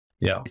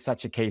Yeah. It's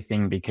such a key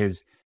thing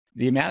because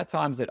the amount of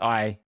times that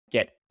I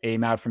get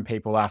emailed from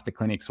people after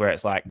clinics where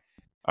it's like,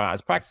 I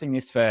was practicing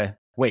this for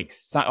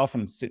weeks, so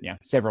often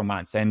several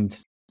months,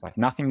 and like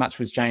nothing much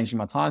was changing.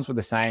 My times were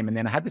the same. And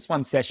then I had this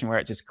one session where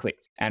it just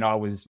clicked and I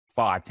was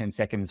 5-10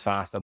 seconds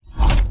faster.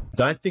 I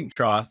don't think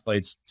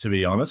triathletes, to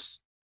be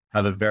honest,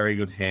 have a very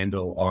good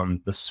handle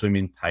on the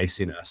swimming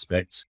pacing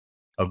aspect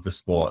of the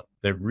sport.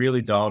 They're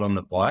really dialed on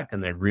the bike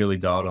and they're really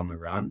dialed on the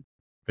run.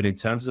 But in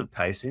terms of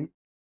pacing,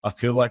 I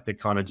feel like they're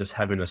kind of just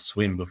having a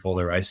swim before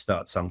the race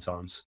starts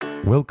sometimes.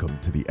 Welcome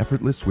to the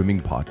Effortless Swimming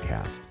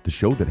Podcast, the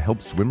show that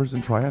helps swimmers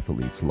and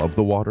triathletes love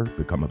the water,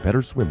 become a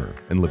better swimmer,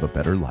 and live a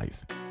better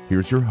life.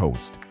 Here's your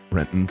host,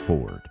 Brenton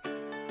Ford.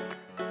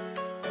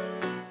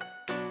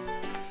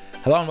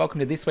 Hello and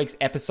welcome to this week's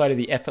episode of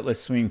the Effortless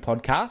Swimming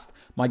Podcast.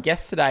 My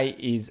guest today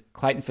is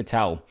Clayton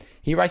Fettell.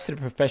 He raced at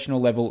a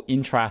professional level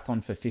in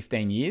triathlon for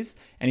 15 years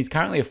and he's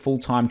currently a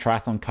full-time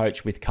triathlon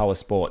coach with Koa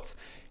Sports.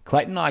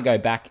 Clayton and I go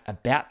back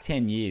about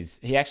 10 years.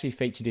 He actually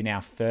featured in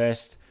our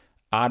first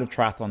Art of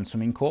Triathlon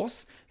swimming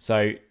course.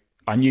 So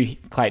I knew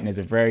Clayton as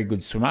a very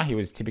good swimmer. He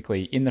was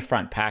typically in the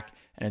front pack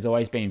and has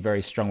always been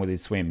very strong with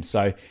his swim.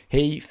 So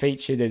he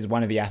featured as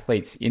one of the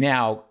athletes in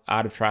our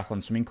Art of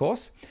Triathlon swimming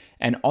course.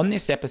 And on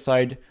this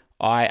episode,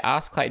 I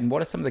asked Clayton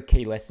what are some of the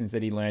key lessons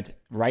that he learned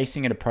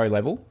racing at a pro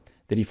level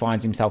that he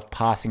finds himself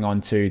passing on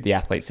to the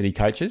athletes that he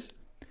coaches.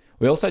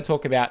 We also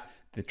talk about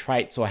the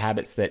traits or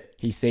habits that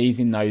he sees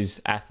in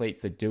those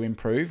athletes that do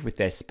improve with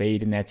their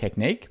speed and their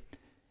technique.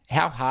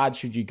 How hard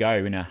should you go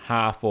in a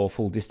half or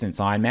full distance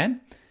Ironman?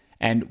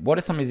 And what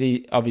are some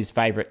of his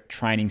favorite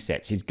training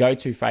sets, his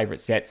go-to favorite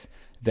sets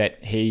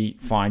that he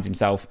finds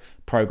himself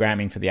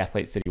programming for the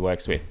athletes that he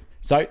works with?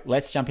 So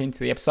let's jump into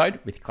the episode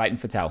with Clayton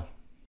Fettell.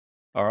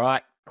 All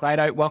right,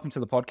 Clayton, welcome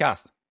to the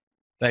podcast.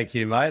 Thank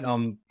you, mate.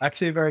 I'm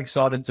actually very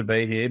excited to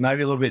be here,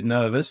 maybe a little bit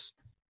nervous.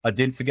 I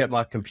did forget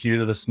my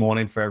computer this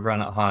morning for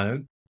everyone at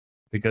home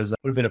because I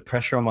put a bit of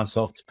pressure on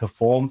myself to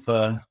perform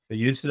for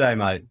you today,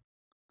 mate.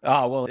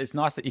 Oh, well, it's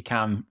nice that you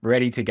come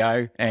ready to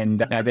go.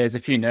 And there's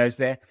a few nerves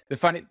there.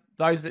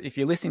 If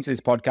you're listening to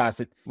this podcast,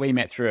 that we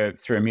met through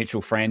a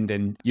mutual friend,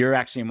 and you're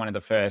actually in one of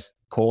the first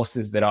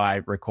courses that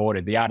I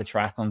recorded, the Art of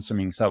Triathlon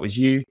swimming. So it was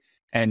you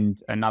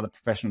and another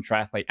professional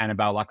triathlete,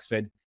 Annabelle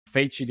Luxford,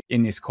 featured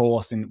in this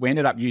course. And we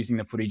ended up using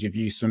the footage of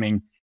you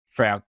swimming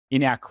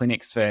in our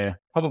clinics for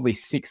probably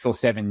 6 or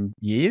 7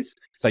 years.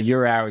 So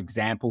you're our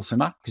example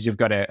swimmer because you've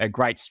got a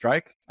great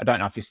stroke. I don't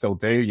know if you still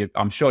do.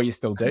 I'm sure you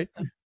still do.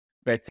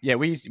 But yeah,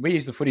 we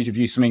used the footage of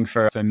you swimming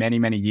for many,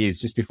 many years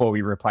just before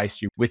we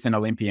replaced you with an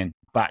Olympian.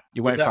 But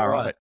you weren't far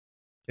off it.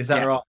 Is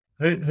that right?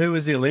 Who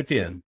was the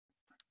Olympian?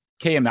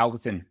 Kia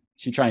Melgerton.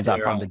 She trains up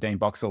under Dean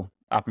Boxall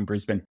up in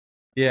Brisbane.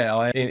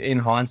 Yeah, in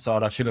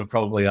hindsight, I should have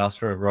probably asked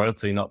for a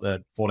royalty, not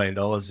the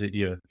 $14 that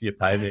you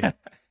paid me.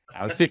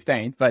 I was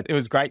 15, but it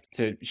was great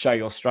to show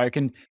your stroke.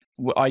 And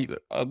when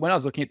I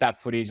was looking at that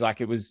footage,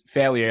 like it was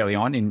fairly early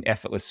on in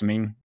effortless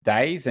swimming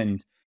days,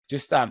 and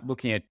just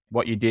looking at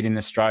what you did in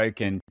the stroke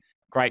and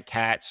great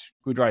catch,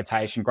 good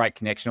rotation, great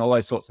connection, all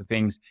those sorts of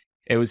things.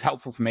 It was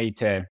helpful for me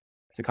to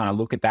kind of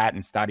look at that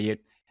and study it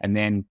and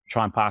then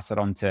try and pass it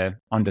onto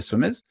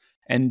swimmers.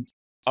 And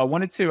I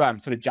wanted to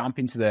sort of jump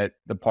into the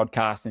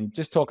podcast and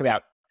just talk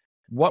about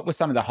what were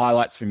some of the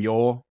highlights from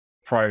your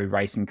pro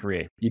racing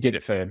career. You did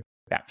it for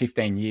about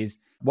 15 years.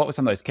 What were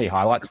some of those key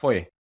highlights for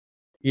you?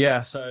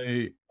 Yeah,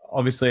 so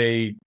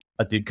obviously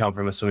I did come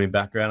from a swimming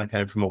background. I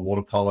came from a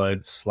water polo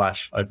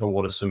 / open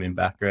water swimming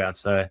background.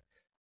 So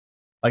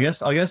I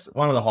guess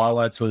one of the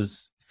highlights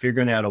was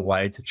figuring out a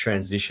way to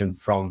transition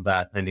from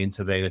that and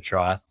into being a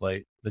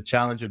triathlete. The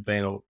challenge of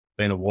being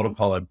a water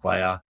polo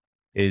player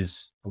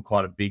is I'm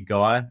quite a big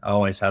guy. I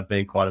always have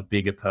been quite a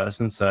bigger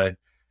person. So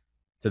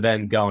to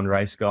then go and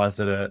race guys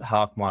that are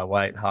half my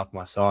weight, half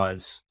my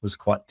size was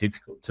quite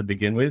difficult to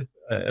begin with.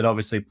 It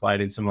obviously played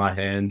into my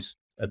hand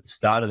at the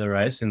start of the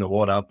race in the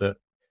water,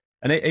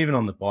 and even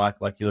on the bike,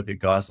 like you look at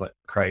guys like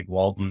Craig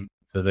Walton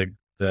for the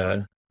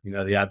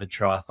avid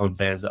triathlon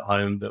fans at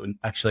home that would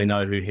actually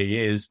know who he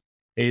is.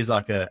 He's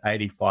like a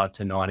 85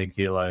 to 90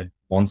 kilo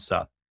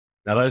monster.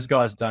 Now those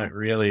guys don't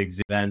really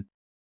exist, and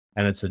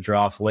it's a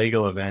draft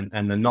legal event,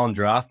 and the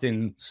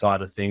non-drafting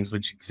side of things,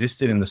 which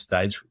existed in the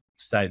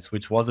States,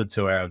 which was a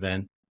 2-hour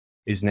event,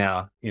 is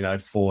now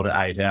 4 to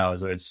 8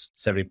 hours, or it's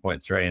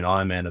 70.3 an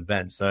Ironman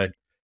event. So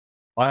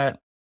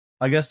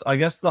I guess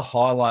the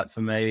highlights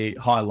for me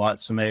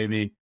would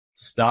be to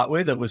start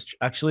with, it was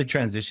actually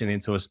transitioning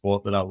into a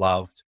sport that I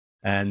loved,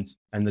 and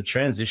the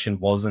transition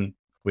wasn't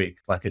quick.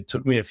 Like it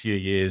took me a few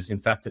years. In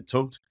fact, it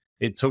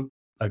took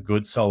a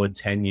good solid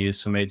 10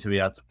 years for me to be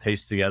able to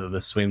piece together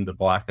the swim, the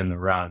bike, and the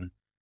run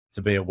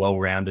to be a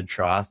well-rounded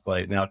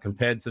triathlete. Now,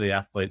 compared to the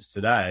athletes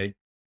today,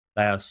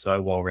 they are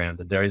so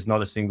well-rounded. There is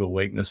not a single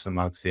weakness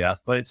amongst the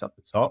athletes up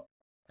the top.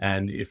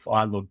 And if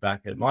I look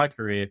back at my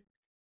career,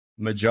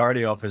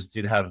 majority of us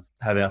did have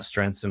our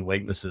strengths and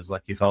weaknesses.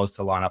 Like if I was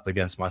to line up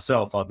against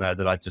myself, I'd know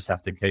that I'd just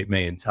have to keep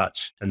me in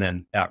touch and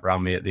then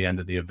outrun me at the end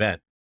of the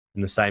event.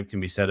 And the same can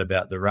be said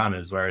about the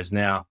runners. Whereas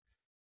now,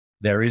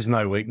 there is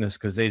no weakness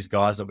because these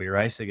guys that we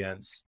race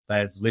against,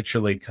 they've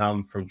literally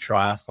come from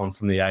triathlon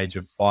from the age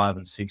of 5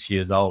 and 6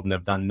 years old, and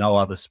they've done no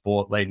other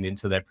sport leading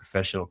into their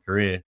professional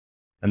career.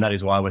 And that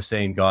is why we're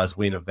seeing guys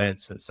win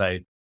events at,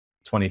 say,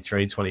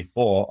 23,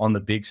 24 on the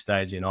big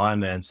stage in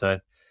Ironman. So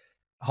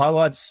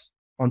highlights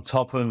on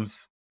top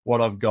of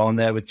what I've gone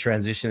there with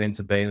transition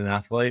into being an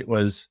athlete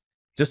was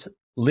just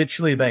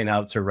literally being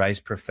able to race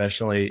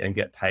professionally and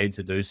get paid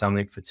to do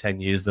something for 10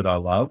 years that I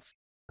love.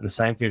 And the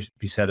same can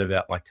be said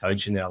about my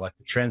coaching now. Like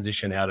the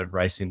transition out of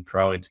racing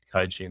pro into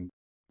coaching,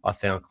 I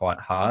found quite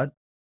hard.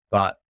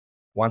 But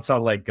once I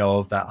let go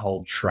of that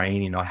whole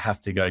training, I have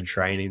to go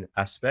training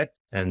aspect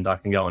and I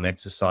can go and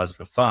exercise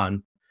for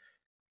fun,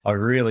 I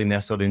really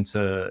nestled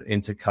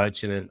into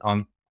coaching.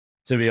 And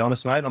to be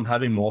honest, mate, I'm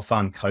having more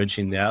fun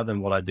coaching now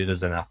than what I did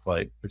as an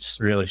athlete, which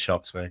really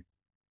shocks me.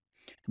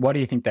 What do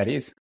you think that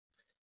is?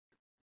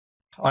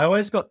 I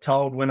always got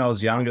told when I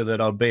was younger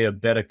that I'd be a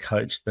better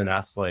coach than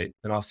athlete.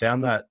 And I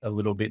found that a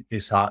little bit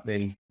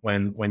disheartening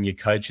when your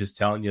coach is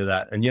telling you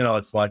that. And,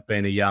 it's like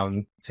being a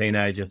young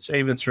teenager,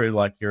 even through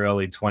like your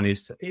early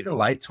 20s to even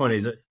late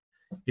 20s.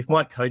 If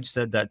my coach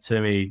said that to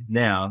me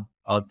now,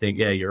 I'd think,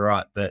 yeah, you're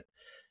right. But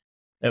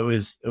it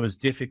was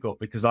difficult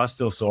because I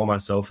still saw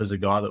myself as a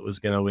guy that was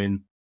going to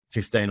win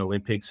 15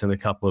 Olympics and a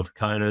couple of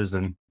Konas,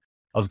 and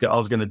I was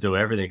going to do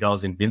everything. I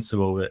was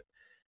invincible. But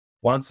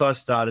once I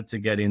started to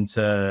get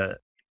into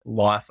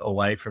life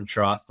away from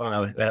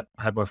triathlon, I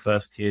had my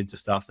first kid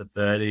just after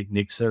 30,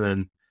 Nixon,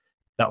 and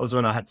that was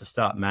when I had to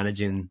start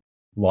managing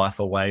life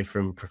away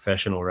from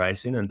professional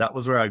racing. And that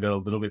was where I got a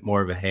little bit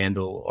more of a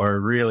handle or a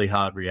really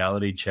hard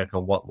reality check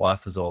on what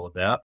life is all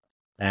about.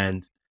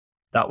 And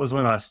that was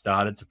when I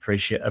started to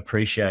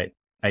appreciate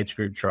age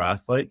group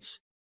triathletes.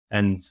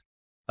 And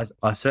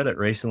I said it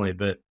recently,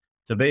 but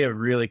to be a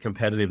really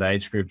competitive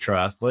age group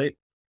triathlete,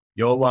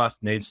 your life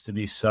needs to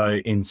be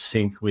so in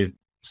sync with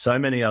so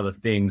many other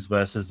things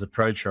versus the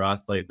pro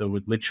triathlete that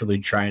would literally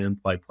train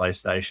and play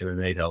PlayStation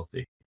and eat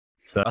healthy.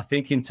 So I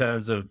think in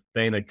terms of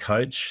being a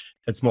coach,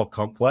 it's more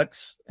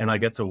complex and I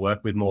get to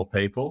work with more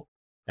people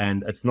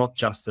and it's not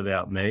just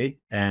about me.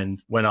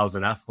 And when I was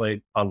an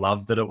athlete, I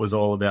loved that it was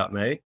all about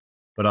me,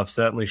 but I've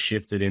certainly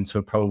shifted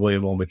into probably a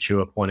more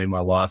mature point in my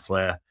life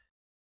where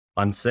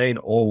I'm seeing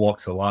all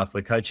walks of life.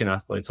 We're coaching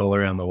athletes all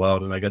around the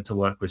world and I get to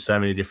work with so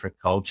many different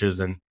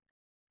cultures, and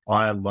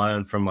I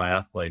learn from my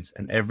athletes,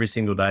 and every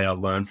single day I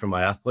learn from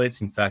my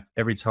athletes. In fact,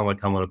 every time I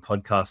come on a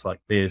podcast like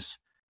this,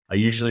 I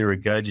usually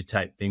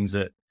regurgitate things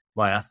that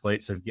my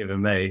athletes have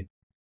given me.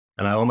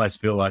 And I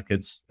almost feel like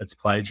it's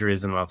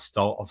plagiarism. I've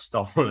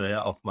stolen it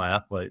out off my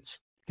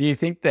athletes. Do you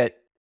think that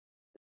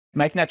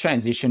making that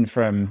transition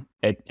from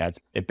it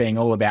being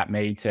all about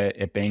me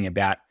to it being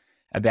about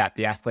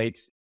the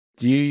athletes,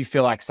 do you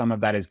feel like some of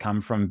that has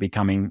come from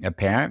becoming a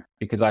parent?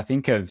 Because I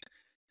think of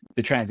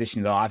the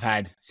transition that I've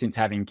had since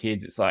having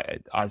kids, it's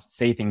like I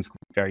see things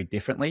very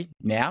differently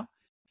now,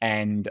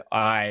 and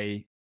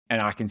I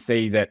can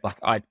see that like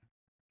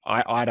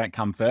I don't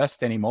come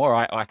first anymore.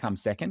 I come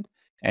second,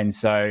 and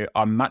so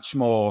I'm much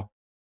more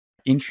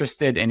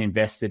interested and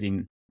invested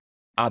in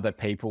other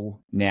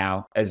people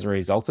now as a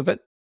result of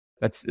it.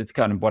 It's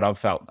kind of what I've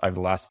felt over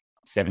the last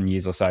 7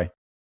 years or so.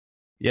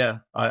 Yeah,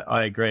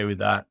 I agree with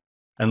that.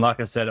 And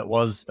like I said, it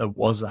was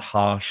a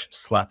harsh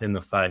slap in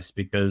the face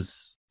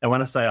because, and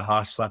when I say a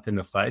harsh slap in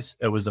the face,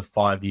 it was a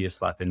 5-year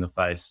slap in the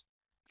face.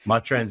 My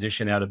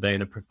transition out of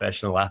being a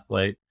professional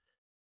athlete,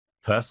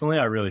 personally,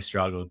 I really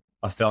struggled.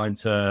 I fell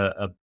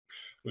into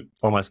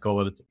almost call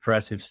it a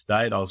depressive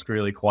state. I was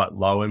really quite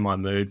low in my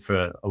mood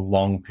for a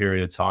long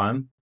period of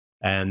time.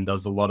 And there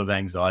was a lot of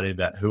anxiety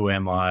about who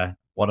am I?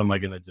 What am I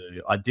going to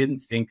do? I didn't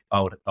think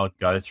I'd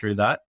go through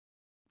that,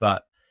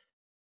 but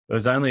it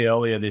was only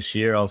earlier this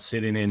year I was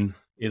sitting in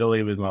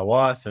Italy with my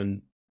wife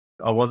and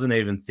I wasn't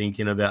even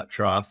thinking about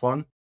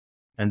triathlon.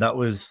 And that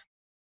was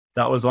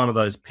one of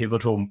those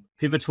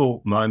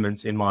pivotal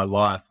moments in my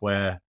life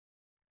where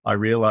I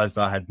realized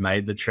I had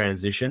made the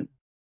transition.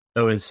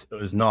 It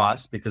was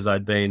nice because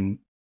I'd been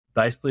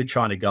basically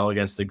trying to go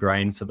against the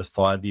grain for the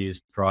 5 years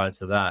prior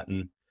to that.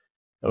 And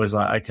it was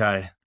like,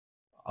 okay,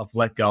 I've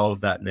let go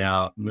of that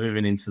now,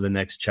 moving into the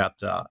next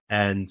chapter.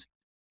 And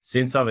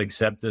since I've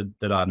accepted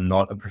that I'm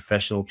not a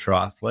professional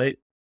triathlete,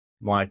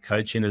 my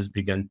coaching has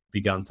begun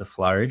to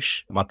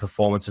flourish. My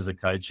performance as a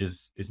coach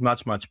is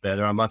much, much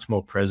better. I'm much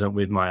more present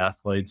with my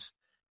athletes.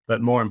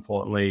 But more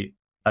importantly,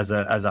 as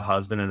a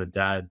husband and a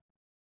dad,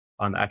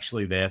 I'm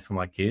actually there for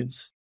my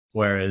kids.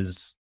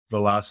 Whereas the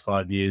last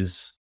 5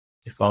 years,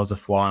 if I was a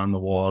fly on the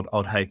wall,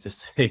 I'd hate to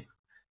see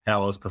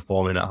how I was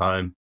performing at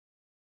home.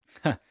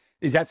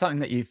 Is that something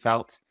that you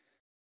felt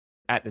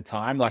at the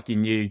time? Like you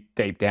knew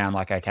deep down,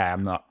 like, okay,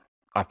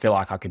 I feel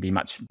like I could be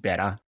much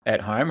better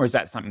at home, or is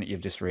that something that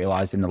you've just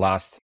realized in the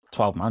last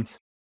 12 months?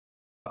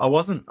 I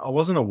wasn't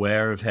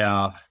aware of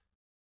how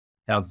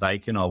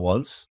vacant I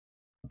was,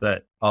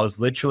 but I was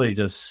literally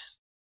just,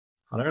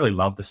 I don't really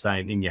love the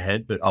saying in your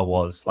head, but I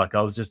was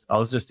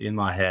just in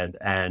my head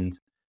and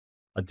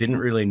I didn't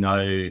really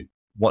know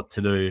what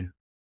to do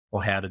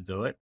or how to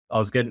do it.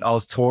 I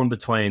was torn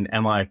between,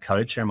 am I a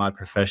coach or am I a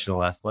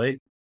professional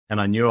athlete? And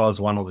I knew I was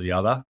one or the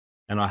other.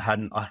 And I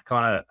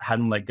kind of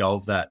hadn't let go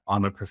of that.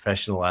 I'm a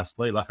professional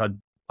athlete. Like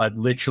I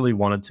literally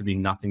wanted to be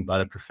nothing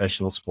but a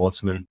professional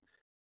sportsman,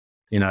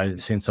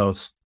 since I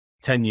was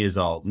 10 years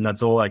old. And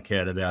that's all I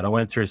cared about. I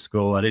went through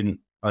school. I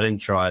didn't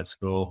try at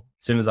school.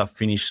 As soon as I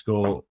finished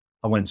school,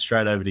 I went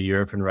straight over to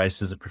Europe and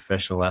raced as a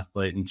professional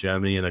athlete in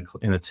Germany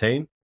in a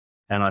team.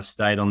 And I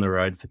stayed on the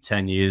road for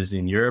 10 years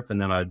in Europe.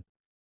 And then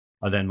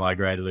I then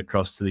migrated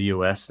across to the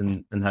US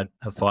and had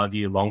a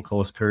 5-year long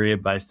course career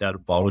based out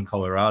of Boulder,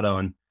 Colorado.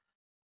 And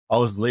I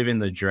was living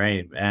the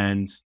dream.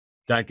 And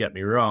don't get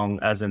me wrong,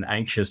 as an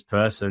anxious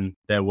person,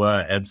 there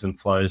were ebbs and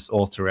flows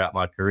all throughout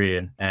my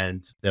career.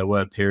 And there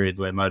were periods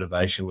where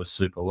motivation was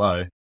super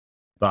low.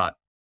 But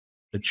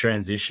the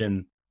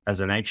transition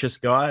as an anxious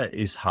guy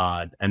is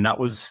hard. And that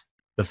was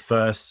the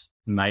first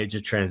major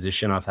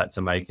transition I've had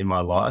to make in my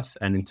life.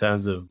 And in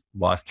terms of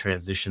life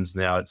transitions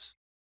now, it's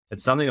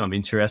something I'm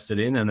interested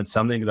in, and it's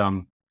something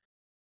that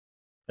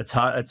it's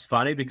hard. It's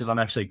funny because I'm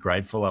actually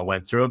grateful I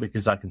went through it,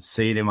 because I can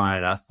see it in my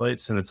own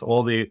athletes. And it's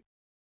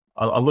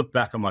I look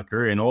back on my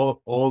career and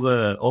all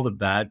the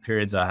bad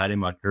periods I had in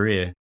my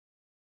career,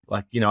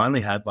 like, I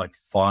only had like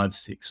 5,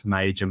 6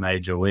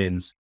 major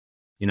wins,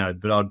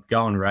 but I'd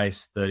go and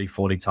race 30,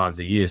 40 times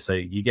a year. So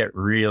you get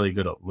really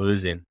good at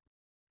losing.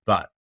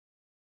 But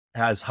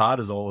as hard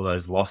as all of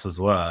those losses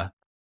were,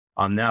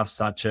 I'm now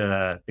such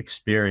a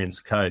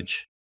experienced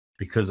coach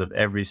because of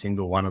every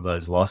single one of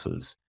those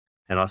losses.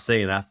 And I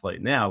see an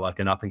athlete now, like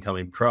an up and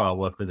coming pro. I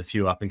work with a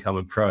few up and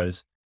coming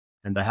pros,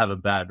 and they have a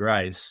bad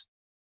race.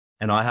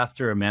 And I have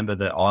to remember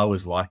that I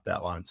was like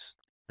that once.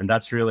 And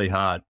that's really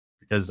hard,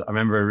 because I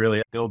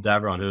remember Bill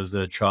Davron, who was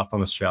the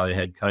Triathlon Australia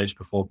head coach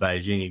before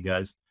Beijing, he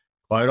goes,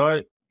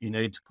 "Clayton, you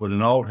need to put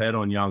an old head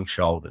on young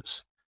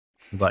shoulders."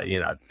 But,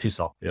 piss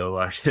off, Bill.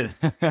 Like,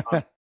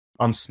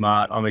 I'm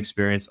smart, I'm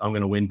experienced, I'm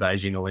going to win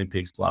Beijing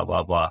Olympics, blah,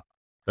 blah, blah.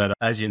 But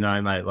as you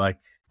know, mate, like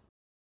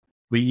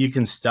you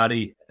can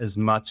study as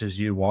much as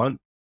you want,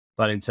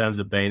 but in terms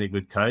of being a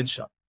good coach,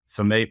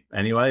 for me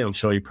anyway, I'm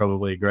sure you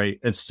probably agree,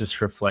 it's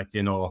just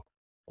reflecting or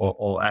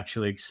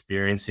actually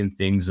experiencing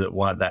things that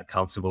weren't that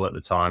comfortable at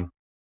the time.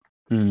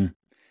 And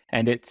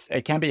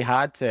it can be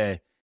hard to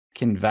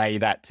convey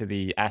that to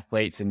the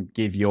athletes and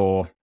give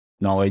your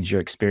knowledge,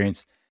 your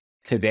experience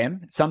to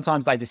them.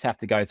 Sometimes they just have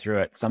to go through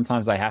it.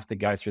 Sometimes they have to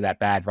go through that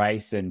bad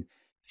race and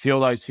feel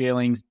those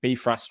feelings, be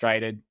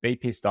frustrated, be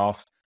pissed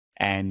off.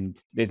 And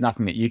there's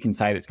nothing that you can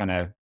say that's going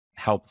to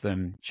help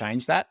them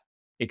change that,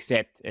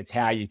 except it's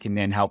how you can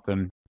then help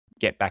them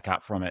get back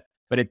up from it.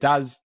 But it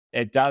does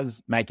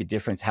make a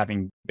difference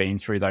having been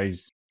through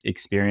those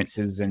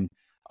experiences. And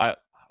I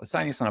was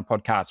saying this on a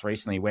podcast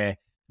recently, where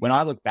when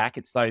I look back,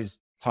 it's those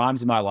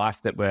times in my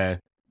life that were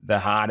the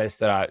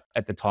hardest, that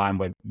at the time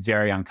were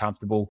very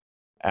uncomfortable.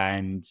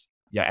 And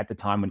at the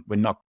time we're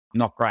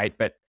not great,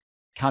 but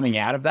coming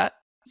out of that,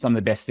 some of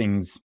the best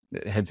things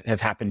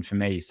have happened for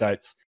me. So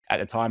at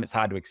the time it's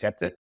hard to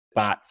accept it,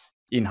 but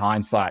in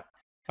hindsight,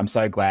 I'm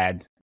so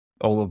glad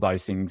all of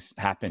those things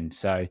happened.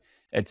 So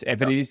it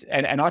is,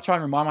 and I try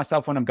and remind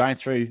myself when I'm going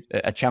through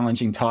a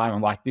challenging time,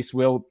 I'm like,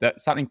 that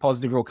something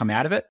positive will come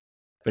out of it,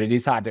 but it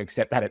is hard to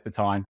accept that at the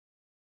time.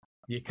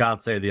 You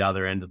can't see the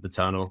other end of the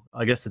tunnel.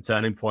 I guess the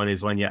turning point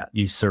is when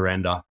you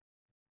surrender.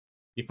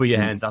 You put your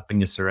hands up and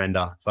you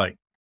surrender. It's like,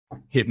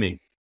 hit me.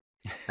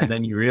 And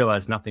then you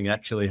realize nothing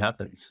actually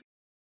happens.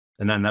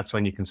 And then that's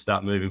when you can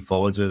start moving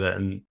forwards with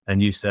it.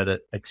 And you said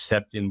it,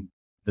 accepting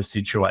the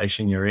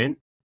situation you're in.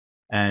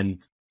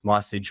 And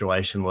my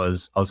situation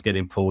was I was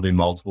getting pulled in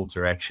multiple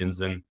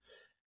directions, and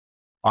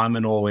I'm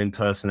an all-in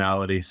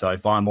personality. So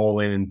if I'm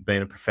all in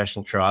being a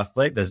professional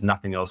triathlete, there's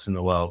nothing else in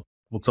the world.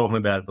 We're talking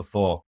about it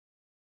before.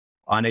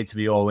 I need to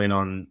be all in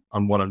on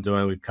what I'm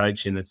doing with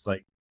coaching. It's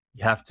like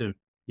you have to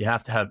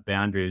have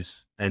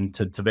boundaries, and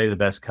to be the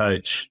best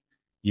coach,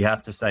 you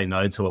have to say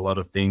no to a lot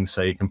of things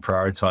so you can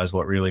prioritize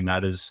what really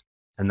matters.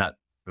 And that,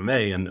 for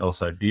me, and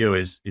also for you,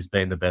 is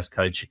being the best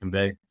coach you can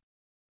be.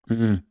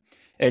 Mm-hmm.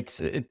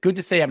 It's good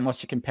to see you haven't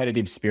lost your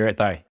competitive spirit,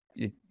 though.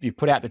 You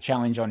put out the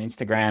challenge on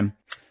Instagram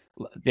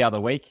the other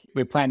week.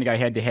 We're planning to go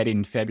head to head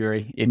in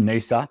February in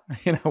Noosa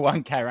in a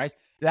 1K race.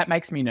 That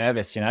makes me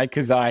nervous,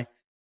 because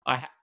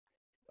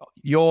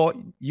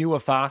you were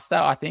faster,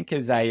 I think,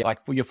 as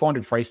for your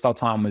 400 freestyle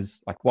time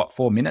was like what,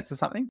 4 minutes or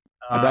something?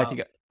 I don't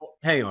think.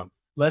 Hang on,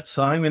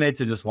 we need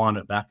to just wind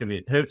it back a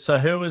bit. Who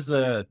was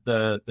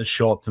the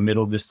short to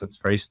middle distance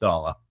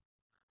freestyler?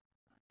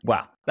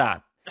 Well,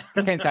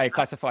 depends how you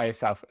classify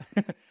yourself.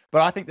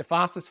 But I think the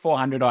fastest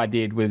 400 I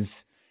did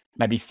was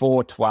maybe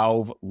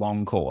 4:12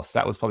 long course.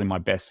 That was probably my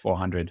best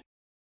 400.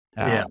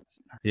 Yeah.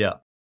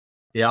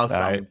 I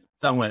was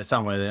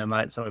somewhere there,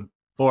 mate. So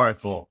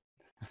 4:04.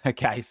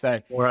 Okay, so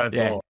 4:04.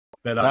 Yeah.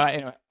 But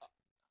anyway,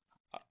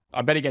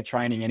 I better get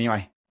training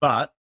anyway.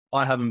 But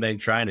I haven't been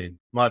training.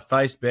 My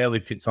face barely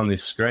fits on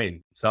this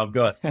screen. So I've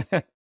got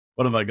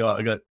what have I got?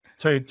 I got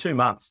two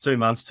months till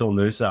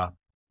Noosa.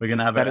 We're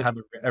gonna have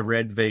a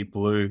red v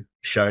blue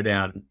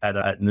showdown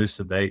at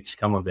Noosa Beach.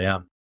 Come on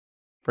down.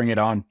 Bring it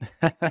on.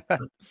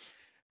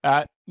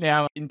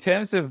 Now, in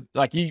terms of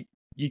like you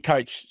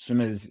coach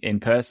swimmers in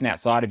person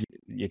outside of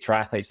your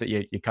triathletes that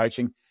you're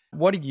coaching.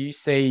 What do you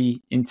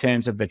see in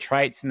terms of the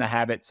traits and the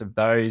habits of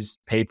those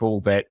people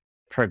that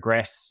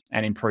progress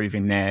and improve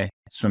in their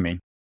swimming?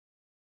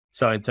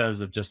 So in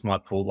terms of just my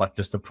pool, like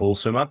just a pool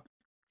swimmer?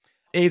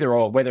 Either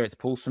or, whether it's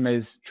pool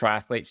swimmers,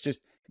 triathletes,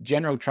 just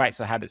general traits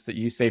or habits that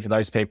you see for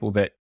those people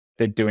that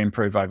do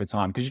improve over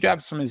time. Because you do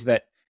have swimmers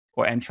and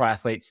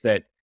triathletes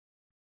that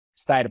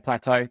stay at a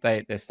plateau,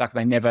 they're stuck,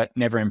 they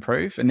never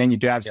improve. And then you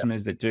do have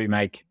swimmers that do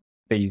make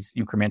these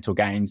incremental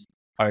gains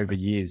over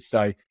years.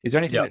 So is there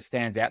anything that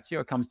stands out to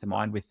you or comes to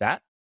mind with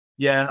that?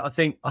 Yeah, I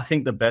think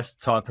the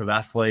best type of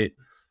athlete,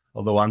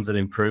 or the ones that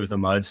improve the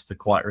most, are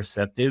quite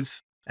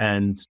receptive.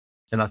 And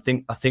I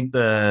think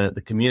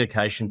the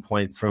communication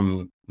point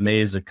from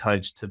me as a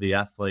coach to the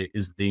athlete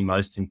is the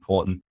most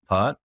important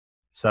part.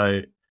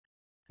 So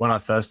when I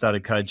first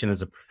started coaching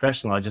as a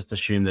professional, I just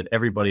assumed that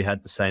everybody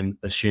had the same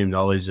assumed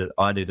knowledge that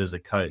I did as a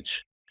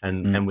coach,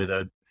 and with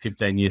a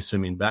 15-year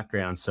swimming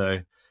background. So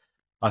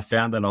I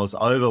found that I was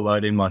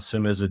overloading my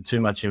swimmers with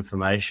too much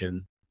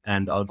information,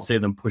 and I'd see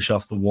them push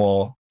off the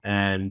wall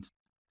and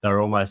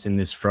they're almost in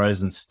this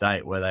frozen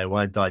state where they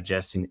weren't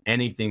digesting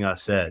anything I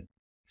said.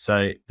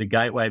 So the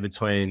gateway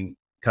between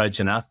coach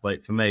and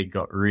athlete for me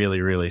got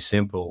really, really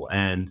simple.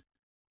 And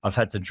I've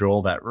had to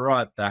draw that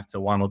right back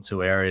to one or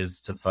two areas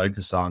to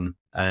focus on.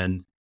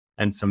 And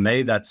for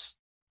me, that's,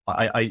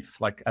 I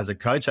like as a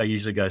coach, I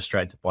usually go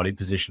straight to body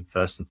position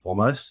first and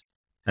foremost,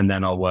 and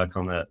then I'll work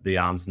on the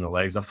arms and the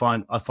legs. I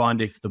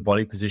find if the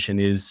body position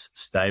is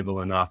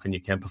stable enough and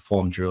you can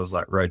perform drills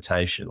like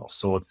rotation or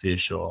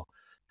swordfish or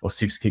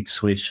 6-kick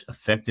switch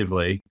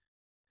effectively,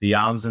 the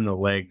arms and the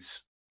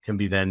legs can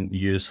be then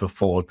used for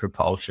forward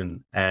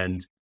propulsion.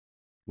 And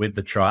with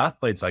the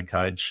triathletes I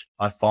coach,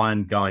 I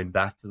find going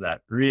back to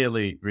that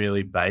really,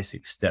 really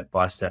basic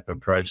step-by-step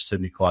approach to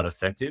be quite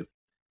effective.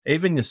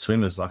 Even your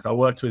swimmers, like I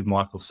worked with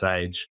Michael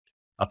Sage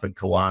up at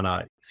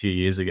Kawana a few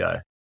years ago,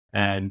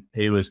 and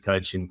he was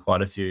coaching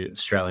quite a few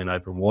Australian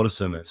open water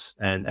swimmers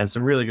and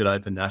some really good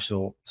open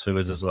national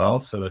swimmers as well,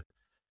 sort of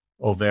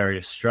all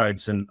various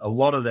strokes. And a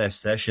lot of their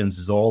sessions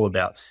is all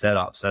about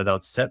setup. So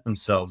they'll set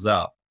themselves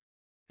up.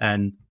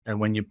 And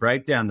when you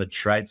break down the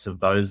traits of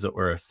those that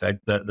were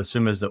the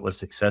swimmers that were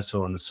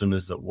successful and the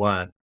swimmers that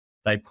weren't,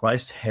 they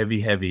placed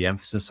heavy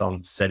emphasis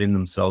on setting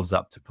themselves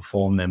up to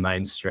perform their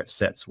main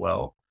sets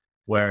well.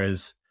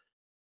 Whereas,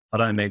 I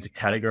don't mean to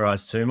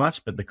categorize too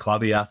much, but the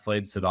clubby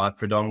athletes that I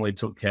predominantly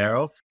took care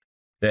of,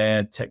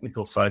 their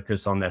technical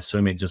focus on their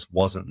swimming just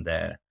wasn't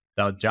there.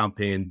 They'll jump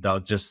in, they'll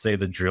just see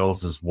the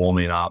drills as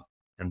warming up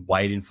and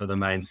waiting for the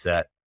main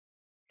set.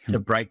 To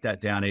break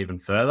that down even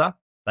further,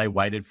 they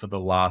waited for the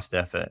last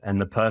effort, and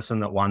the person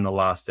that won the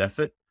last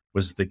effort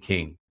was the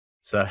king.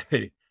 So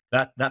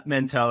that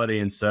mentality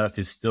in surf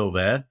is still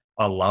there.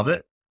 I love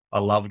it. I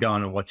love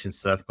going and watching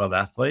surf club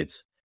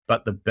athletes,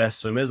 but the best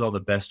swimmers or the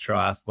best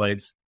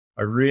triathletes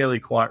are really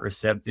quite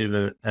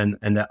receptive and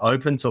they're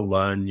open to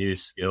learn new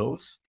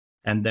skills,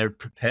 and they're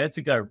prepared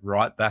to go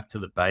right back to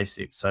the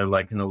basics. So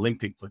like an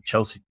Olympic, like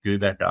Chelsea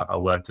Gubecker I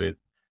worked with,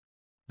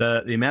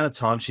 the amount of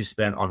time she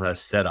spent on her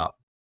setup.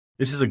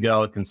 This is a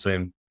girl that can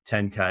swim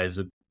 10Ks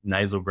with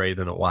nasal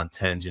breathing at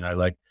 110s,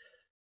 like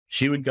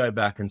she would go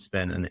back and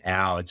spend an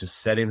hour just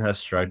setting her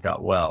stroke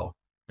up well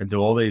and do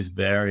all these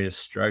various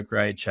stroke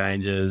rate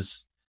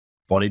changes,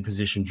 body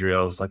position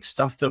drills, like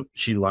stuff that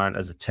she learned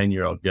as a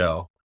 10-year-old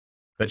girl.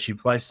 But she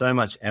placed so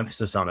much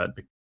emphasis on it.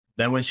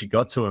 Then when she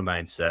got to her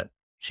main set,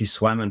 she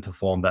swam and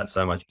performed that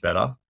so much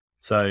better.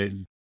 So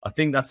I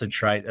think that's a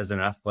trait as an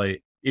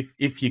athlete.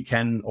 If you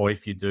can, or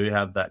if you do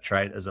have that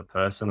trait as a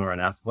person or an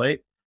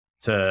athlete,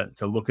 to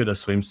look at a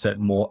swim set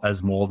more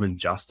than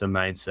just a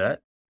main set,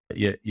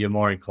 you're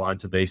more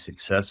inclined to be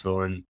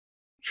successful. And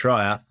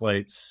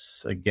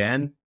triathletes,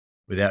 again,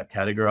 without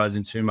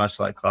categorizing too much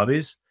like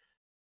clubbies,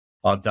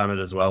 I've done it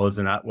as well as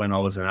when I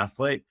was an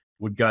athlete,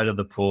 would go to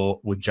the pool,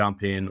 would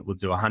jump in, would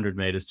do 100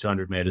 meters,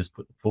 200 meters,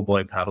 put the full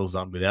body paddles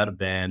on without a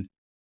band,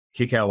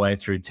 kick our way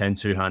through 10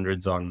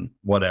 200s on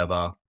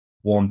whatever,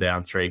 warm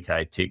down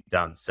 3K, tick,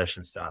 done,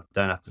 session's done.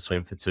 Don't have to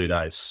swim for 2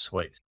 days.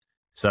 Sweet.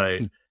 So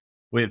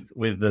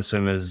with the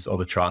swimmers or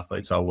the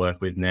triathletes I work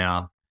with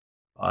now,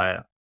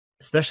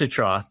 especially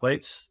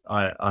triathletes,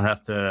 I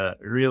have to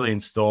really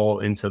install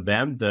into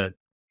them that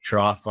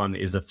triathlon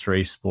is a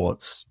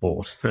 3-sport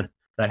sport.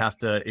 They have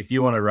to, if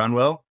you want to run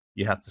well,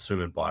 you have to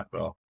swim and bike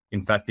well.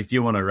 In fact, if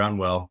you want to run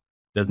well,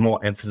 there's more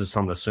emphasis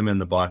on the swim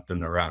and the bike than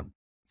the run.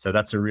 So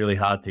that's a really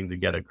hard thing to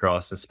get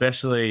across,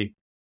 especially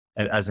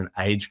as an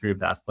age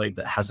group athlete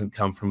that hasn't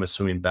come from a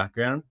swimming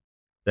background.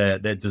 Their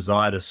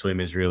desire to swim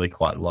is really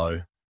quite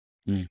low.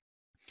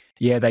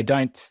 Yeah, they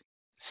don't.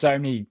 So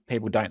many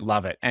people don't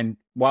love it. And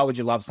why would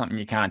you love something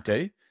you can't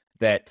do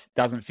that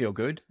doesn't feel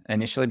good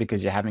initially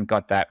because you haven't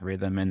got that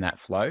rhythm and that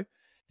flow?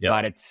 Yep.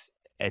 But it's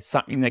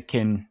something that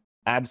can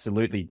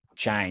absolutely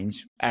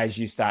change as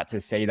you start to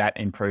see that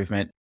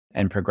improvement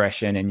and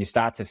progression, and you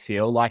start to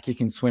feel like you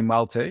can swim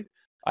well too.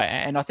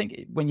 And I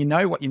think when you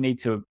know what you need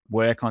to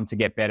work on to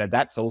get better,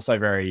 that's also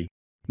very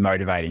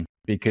motivating,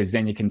 because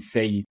then you can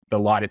see the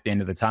light at the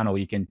end of the tunnel.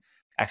 You can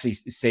actually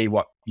see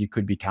what you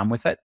could become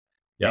with it.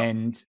 Yep.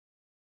 And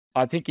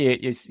I think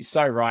you're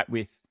so right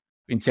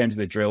in terms of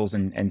the drills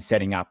and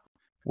setting up,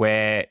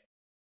 where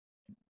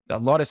a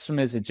lot of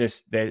swimmers are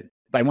just, they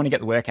want to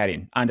get the workout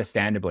in,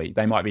 understandably.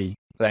 They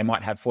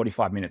might have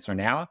 45 minutes or an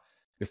hour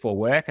before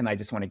work, and they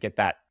just want to get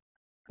that,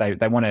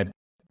 they want to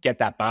get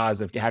that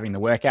buzz of having the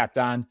workout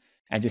done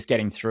and just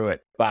getting through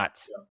it.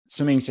 But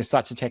swimming is just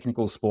such a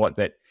technical sport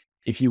that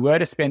if you were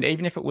to spend,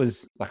 even if it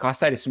was, like I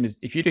say to swimmers,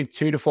 if you do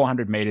 200 to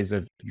 400 meters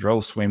of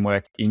drill swim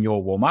work in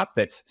your warm up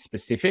that's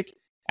specific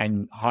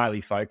and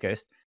highly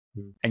focused,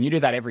 and you do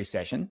that every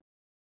session,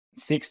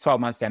 12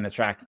 months down the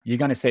track, you're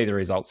going to see the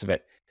results of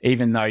it,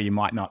 even though you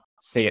might not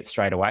see it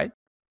straight away.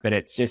 But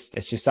it's just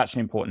such an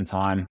important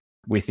time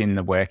within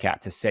the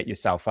workout to set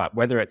yourself up,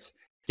 whether it's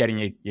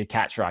getting your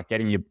catch right,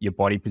 getting your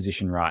body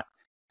position right.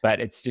 But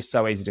it's just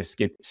so easy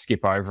to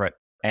skip over it.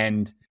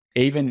 And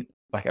even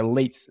like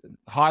elites,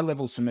 high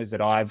level swimmers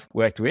that I've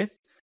worked with,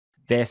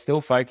 they're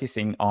still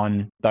focusing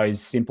on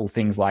those simple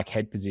things like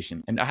head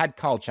position. And I had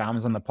Kyle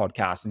Chalmers on the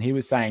podcast, and he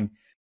was saying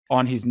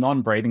on his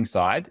non-breathing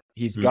side,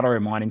 he's got to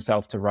remind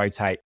himself to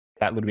rotate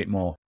that little bit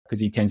more, because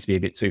he tends to be a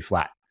bit too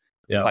flat.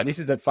 Yeah. Like, this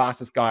is the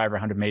fastest guy over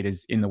 100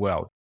 meters in the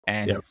world.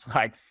 And it's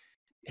like,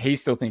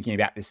 he's still thinking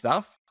about this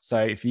stuff. So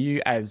if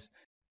you as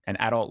an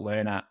adult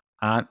learner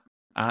aren't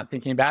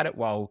thinking about it,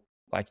 well,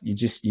 like you're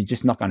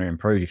just not going to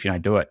improve if you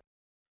don't do it.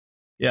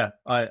 Yeah,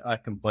 I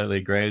completely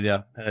agree with you.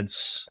 And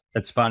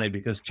it's funny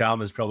because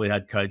Chalmers probably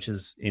had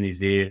coaches in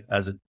his ear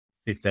as a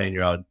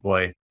 15-year-old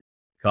boy.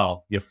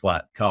 Carl, you're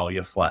flat. Carl,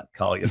 you're flat.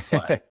 Carl, you're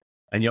flat.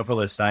 And you're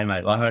probably the same,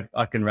 mate. Like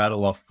I can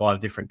rattle off 5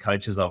 different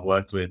coaches I've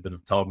worked with that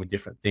have told me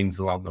different things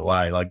along the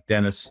way. Like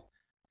Dennis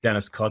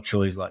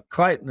Cottrell, he's like,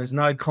 Clayton, there's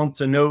no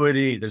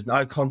continuity.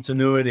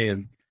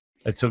 And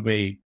it took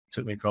me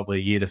probably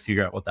a year to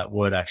figure out what that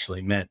word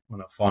actually meant when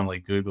I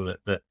finally Googled it.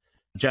 But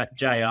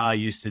JR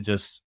used to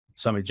just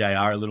summon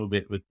JR a little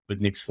bit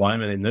with Nick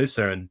Sloman in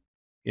Noosa. And,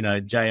 you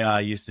know,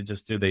 JR used to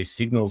just do these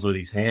signals with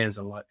his hands.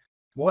 I'm like,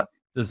 what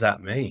does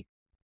that mean?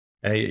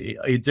 And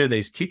you do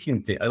these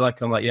kicking things.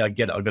 I'm like, yeah, I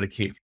get it. I've got to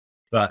kick.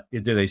 But you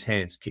do these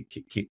hands, kick.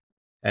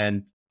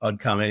 And I'd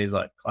come in, he's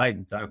like,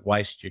 Clayton, don't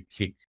waste your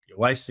kick. You're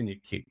wasting your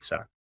kick,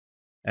 sir.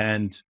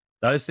 And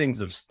those things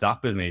have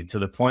stuck with me to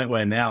the point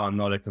where now I'm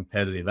not a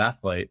competitive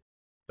athlete,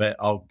 but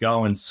I'll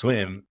go and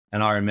swim.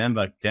 And I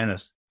remember,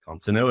 Dennis,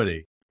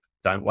 continuity,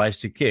 don't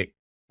waste your kick.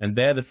 And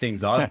they're the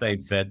things I've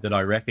been fed that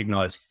I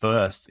recognize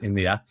first in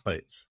the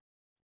athletes.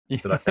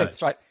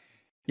 That's right.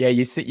 Yeah,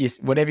 you see,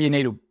 whatever you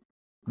need to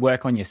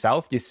work on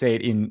yourself, you see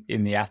it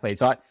in the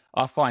athletes.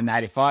 I find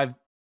that if I've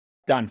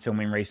done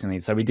filming recently,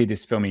 so we did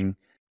this filming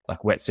like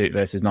wetsuit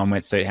versus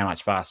non-wetsuit, how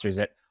much faster is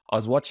it? I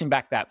was watching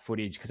back that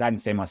footage because I hadn't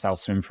seen myself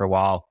swim for a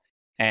while,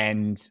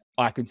 and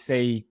I could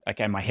see,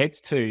 okay, my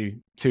head's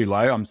too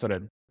low. I'm sort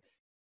of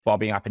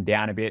bobbing up and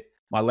down a bit.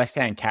 My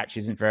left-hand catch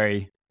isn't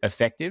very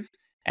effective,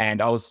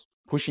 and I was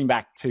pushing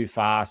back too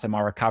far, so my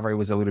recovery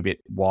was a little bit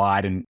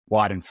wide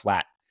and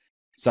flat.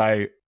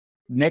 So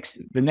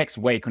the next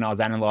week when I was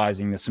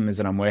analyzing the swimmers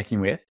that I'm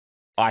working with,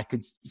 I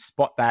could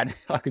spot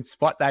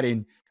that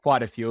in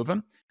quite a few of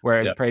them,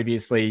 whereas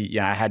previously,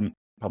 I hadn't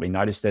probably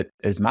noticed it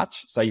as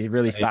much. So you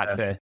really start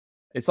to,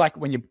 it's like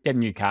when you get a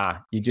new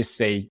car, you just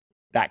see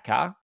that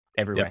car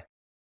everywhere.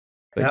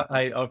 Yep.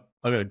 I've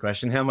got a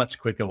question. How much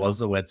quicker was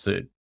the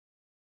wetsuit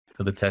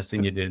for the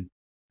testing you did?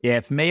 Yeah,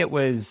 for me, it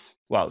was,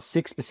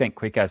 6%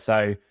 quicker.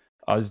 So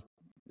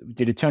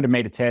did a 200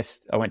 meter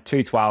test. I went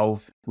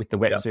 212 with the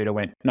wetsuit. I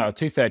went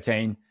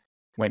 213,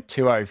 went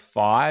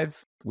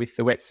 205 with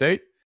the wetsuit,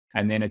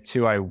 and then a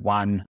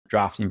 201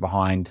 drafting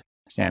behind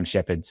Sam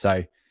Shepherd.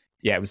 So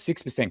yeah, it was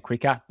 6%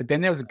 quicker. But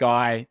then there was a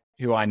guy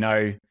who I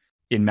know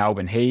in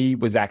Melbourne. He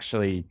was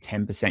actually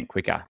 10%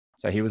 quicker.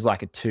 So he was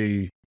like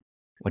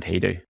what did he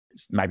do?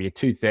 Maybe a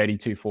 230,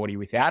 240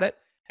 without it.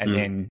 And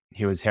then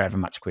he was however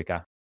much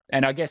quicker.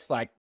 And I guess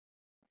like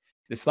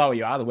the slower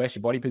you are, the worse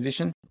your body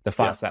position, the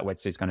faster that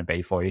wetsuit's going to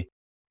be for you.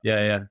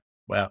 Yeah.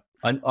 Wow.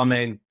 I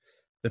mean,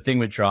 the thing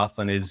with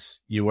triathlon is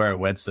you wear a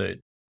wetsuit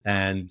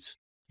and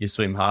you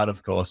swim hard,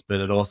 of course, but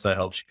it also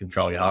helps you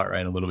control your heart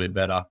rate a little bit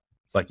better.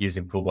 It's like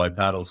using pull blow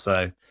paddles.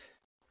 So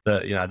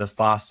the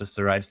fastest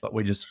the race, like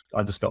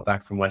I just got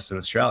back from Western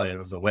Australia and it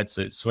was a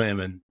wetsuit swim,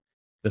 and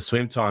the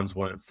swim times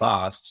weren't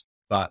fast,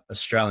 but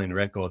Australian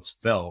records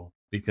fell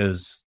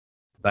because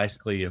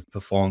basically you've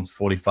performed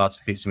 45 to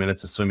 50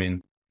 minutes of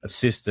swimming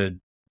assisted.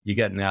 You're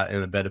getting out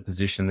in a better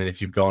position than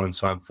if you've gone and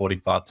swum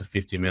 45 to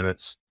 50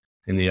 minutes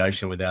in the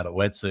ocean without a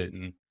wetsuit.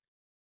 And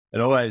it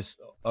always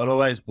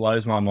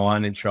blows my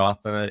mind in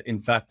triathlon. In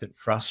fact, it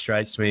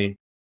frustrates me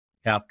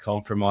how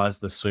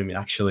compromised the swim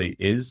actually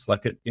is.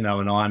 Like an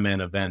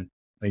Ironman event,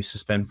 I used to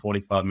spend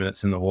 45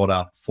 minutes in the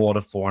water, 4 to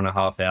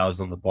 4.5 hours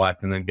on the bike,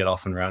 and then get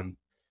off and run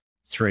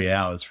 3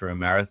 hours for a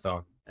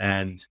marathon.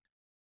 And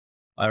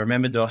I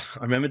remember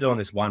doing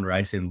this one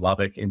race in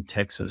Lubbock in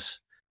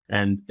Texas,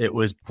 and it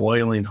was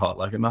boiling hot.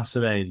 Like it must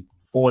have been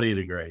 40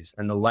 degrees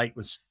and the lake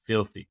was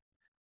filthy.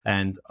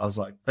 And I was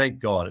like, thank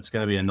God it's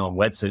going to be a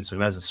non-wetsuit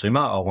swim. As a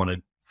swimmer, I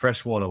wanted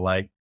freshwater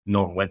lake,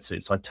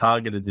 non-wetsuit. So I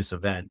targeted this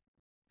event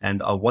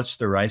and I watched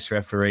the race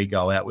referee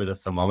go out with a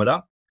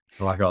thermometer.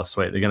 I'm like, oh,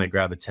 sweet, they're going to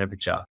grab a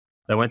temperature.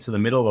 They went to the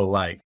middle of the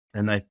lake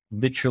and they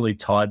literally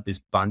tied this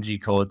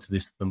bungee cord to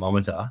this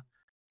thermometer,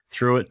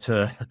 threw it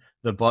to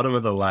the bottom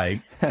of the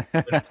lake,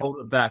 and pulled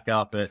it back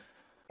up.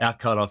 Our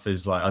cutoff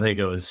is like, I think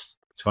it was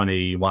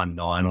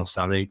 21.9 or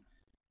something.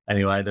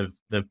 Anyway,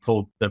 they've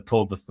pulled the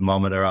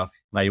thermometer up.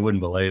 Mate, you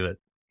wouldn't believe it.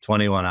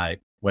 21.8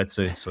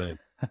 wetsuit swim.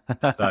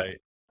 So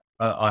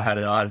I had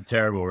a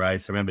terrible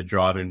race. I remember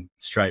driving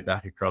straight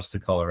back across to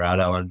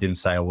Colorado and didn't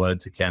say a word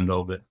to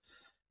Kendall.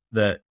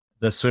 But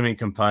the swimming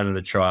component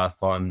of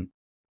triathlon,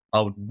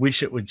 I would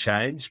wish it would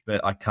change,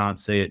 but I can't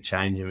see it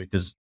changing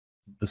because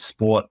the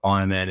sport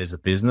Ironman is a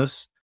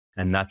business,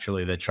 and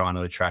naturally they're trying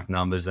to attract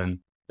numbers, and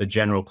the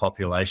general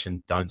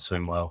population don't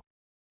swim well.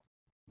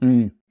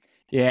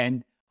 Yeah,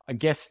 and I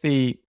guess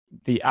the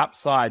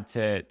upside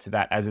to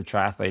that as a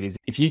triathlete is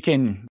if you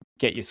can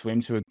get your swim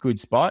to a good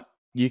spot,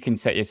 you can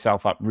set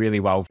yourself up really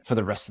well for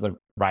the rest of the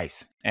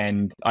race.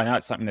 And I know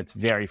it's something that's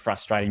very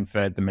frustrating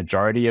for the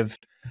majority of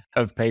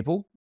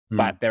people,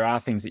 but there are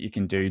things that you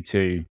can do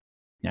to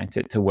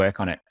work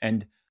on it.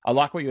 And I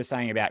like what you were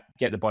saying about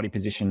get the body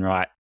position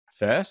right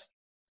first,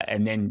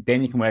 and then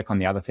you can work on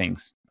the other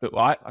things. But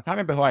I can't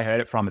remember who I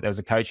heard it from, but there was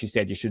a coach who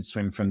said you should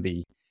swim from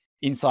the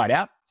inside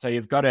out. So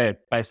you've got to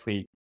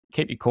basically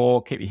keep your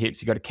core, keep your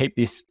hips. You've got to keep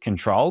this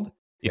controlled.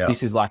 If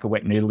this is like a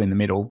wet noodle in the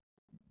middle,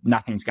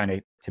 nothing's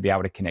going to be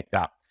able to connect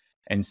up.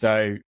 And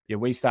so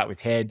we start with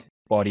head,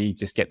 body,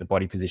 just get the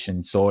body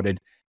position sorted.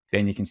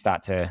 Then you can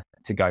start to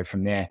go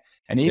from there.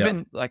 And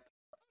even like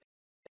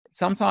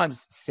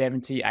sometimes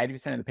 70,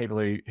 80% of the people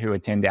who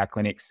attend our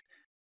clinics,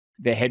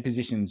 their head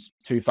position's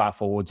too far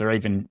forwards or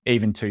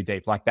even too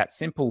deep. Like that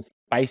simple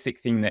basic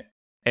thing that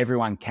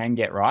everyone can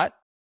get right,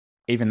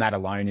 even that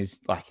alone is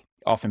like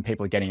often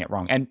people are getting it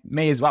wrong. And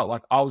me as well.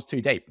 Like I was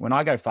too deep. When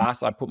I go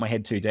fast, I put my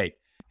head too deep.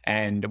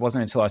 And it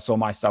wasn't until I saw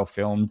myself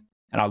filmed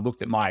and I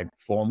looked at my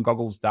form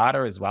goggles data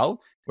as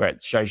well, where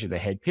it shows you the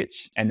head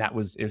pitch, and it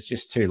was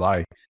just too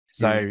low.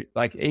 So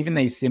like even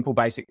these simple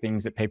basic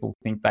things that people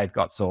think they've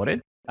got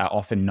sorted are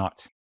often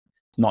not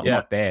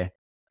there.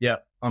 Yeah,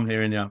 I'm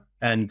hearing you.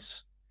 And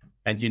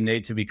you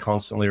need to be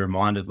constantly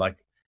reminded. Like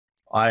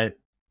I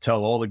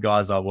tell all the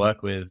guys I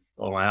work with,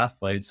 all my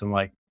athletes, I'm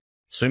like,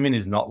 swimming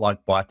is not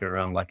like biking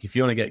around. Like if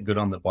you want to get good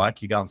on the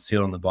bike, you go and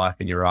sit on the bike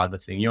and you ride the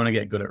thing. You want to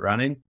get good at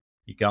running,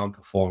 you go and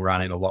perform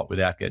running a lot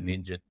without getting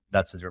injured.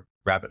 That's a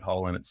rabbit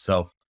hole in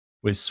itself.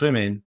 With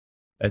swimming,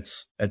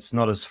 it's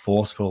not as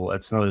forceful.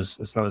 It's not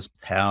as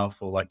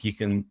powerful. Like you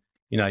can,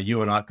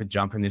 you and I could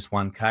jump in this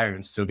 1K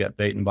and still get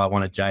beaten by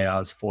one of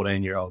JR's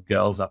 14-year-old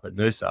girls up at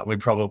Noosa. We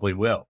probably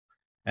will.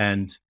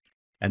 And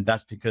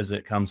that's because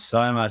it comes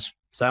so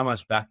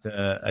much back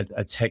to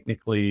a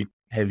technically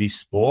heavy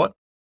sport.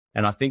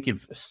 And I think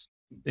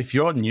if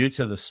you're new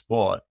to the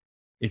sport,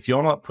 if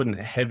you're not putting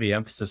a heavy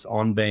emphasis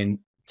on being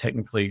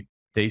technically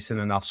decent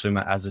enough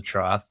swimmer as a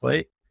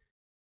triathlete,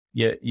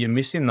 you're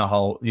missing the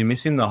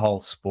whole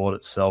sport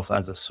itself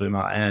as a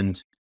swimmer.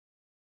 And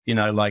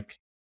like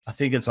I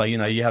think it's like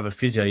you have a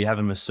physio, you have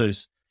a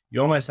masseuse,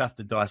 you almost have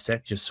to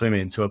dissect your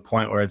swimming to a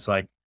point where it's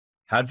like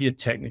have your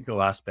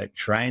technical aspect,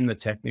 train the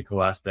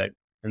technical aspect,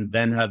 and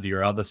then have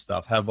your other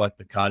stuff, have like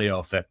the cardio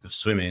effect of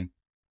swimming.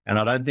 And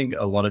I don't think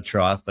a lot of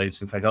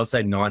triathletes, in fact, I'll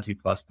say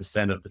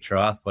 90+% of the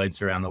triathletes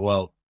around the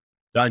world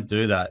don't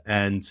do that.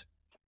 And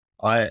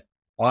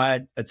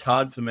it's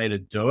hard for me to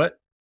do it,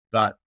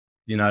 but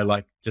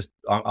like just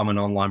I'm an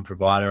online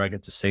provider. I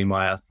get to see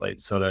my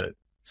athletes sort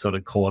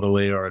of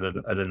quarterly or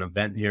at an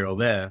event here or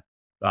there.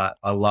 But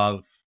I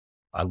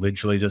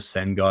literally just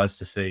send guys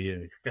to see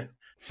you.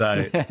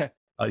 So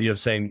you've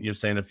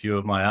seen a few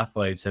of my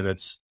athletes, and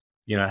it's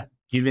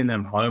giving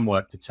them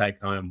homework to take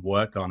home,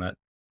 work on it,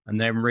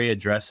 and then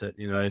readdress it.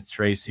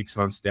 3-6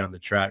 months down the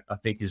track, I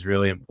think is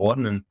really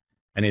important.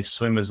 And if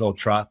swimmers or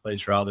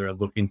triathletes rather are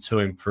looking to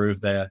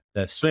improve their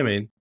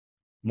swimming,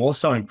 more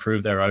so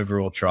improve their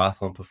overall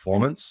triathlon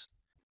performance,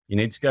 you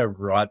need to go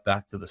right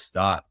back to the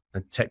start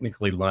and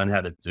technically learn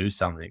how to do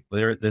something.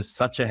 There's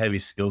such a heavy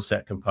skill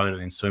set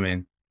component in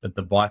swimming that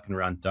the bike and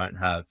run don't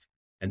have.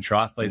 And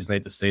triathletes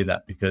need to see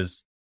that,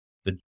 because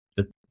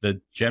the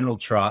general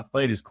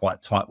triathlete is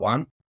quite type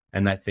 1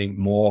 and they think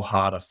more,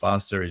 harder,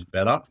 faster is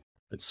better.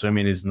 But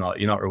swimming is not.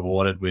 You're not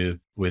rewarded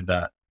with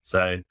that.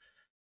 So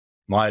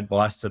my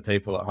advice to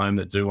people at home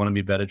that do want to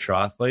be better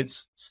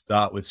triathletes,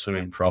 start with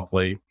swimming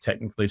properly,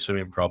 technically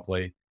swimming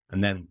properly,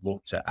 and then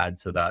look to add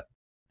to that.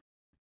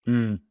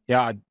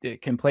 Yeah, I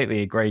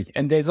completely agree.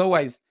 And there's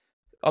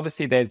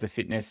obviously there's the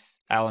fitness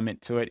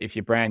element to it. If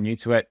you're brand new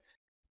to it,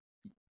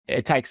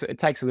 it takes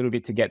a little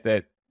bit to get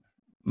the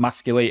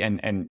muscularly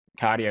and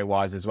cardio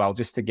wise as well,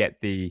 just to get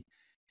the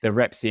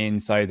reps in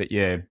so that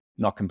you're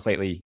not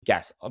completely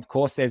gassed. Of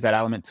course, there's that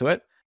element to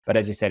it, but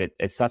as you said,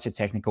 it's such a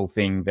technical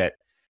thing that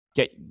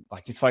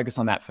just focus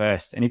on that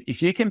first. And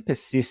if you can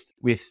persist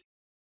with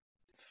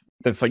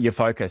your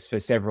focus for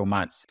several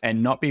months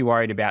and not be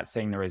worried about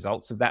seeing the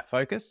results of that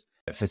focus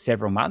for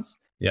several months.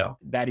 Yeah.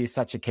 That is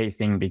such a key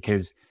thing,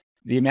 because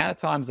the amount of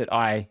times that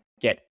I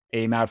get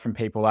emailed from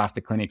people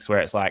after clinics where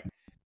it's like,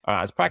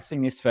 I was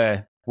practicing this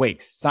for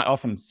weeks, so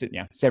often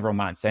several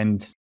months,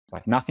 and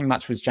like nothing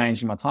much was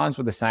changing. My times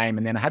were the same.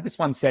 And then I had this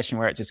one session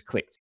where it just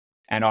clicked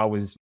and I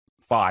was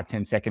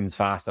 5-10 seconds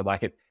faster.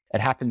 Like it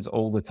happens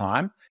all the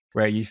time,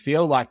 where you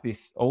feel like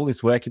all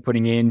this work you're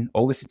putting in,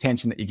 all this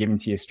attention that you're giving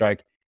to your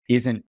stroke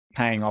isn't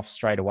paying off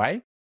straight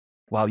away.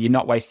 Well, you're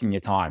not wasting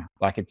your time.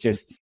 Like it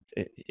just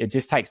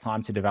takes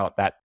time to develop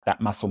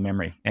that muscle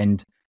memory.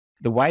 And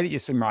the way that you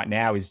swim right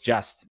now is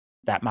just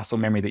that muscle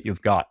memory that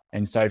you've got.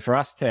 And so for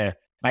us to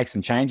make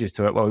some changes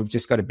to it, well, we've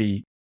just got to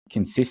be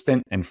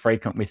consistent and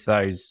frequent with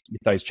those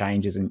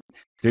changes and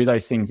do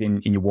those things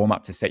in your warm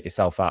up to set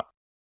yourself up.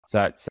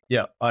 So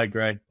yeah, I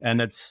agree.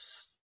 And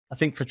I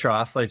think for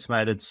triathletes,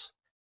 mate,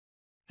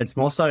 it's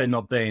more so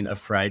not being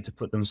afraid to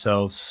put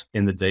themselves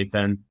in the deep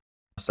end,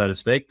 so to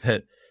speak,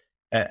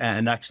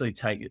 and actually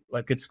take it.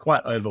 Like it's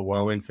quite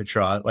overwhelming for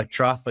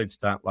triathletes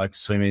don't like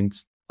swimming.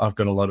 I've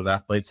got a lot of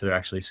athletes that are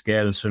actually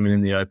scared of swimming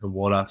in the open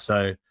water.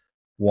 So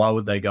why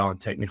would they go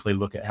and technically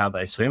look at how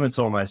they swim? It's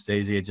almost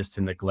easier just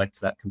to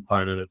neglect that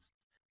component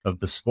of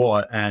the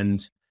sport.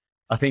 And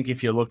I think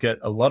if you look at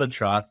a lot of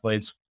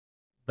triathletes,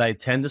 they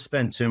tend to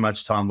spend too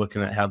much time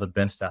looking at how the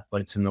best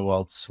athletes in the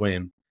world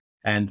swim.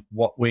 And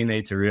what we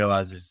need to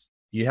realize is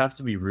you have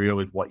to be real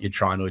with what you're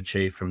trying to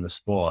achieve from the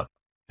sport.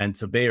 And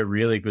to be a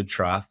really good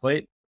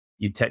triathlete,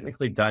 you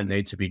technically don't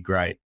need to be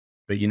great,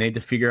 but you need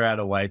to figure out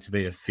a way to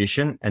be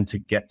efficient. And to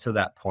get to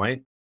that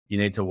point, you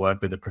need to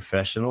work with a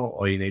professional,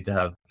 or you need to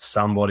have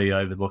somebody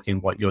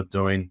overlooking what you're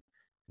doing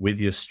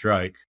with your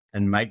stroke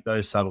and make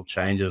those subtle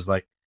changes.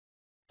 Like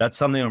that's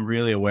something I'm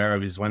really aware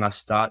of, is when I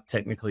start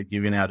technically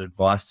giving out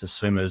advice to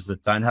swimmers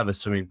that don't have a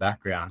swimming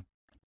background,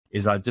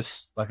 is I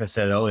just, like I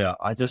said earlier,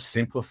 I just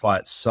simplify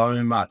it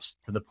so much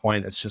to the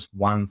point it's just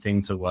one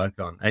thing to work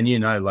on. And,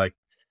 like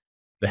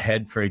the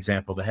head, for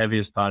example, the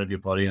heaviest part of your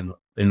body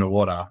in the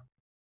water,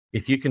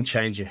 if you can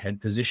change your head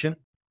position,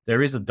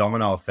 there is a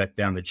domino effect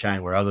down the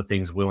chain where other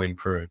things will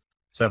improve.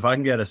 So if I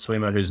can get a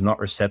swimmer who's not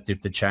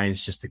receptive to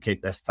change just to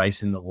keep their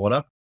face in the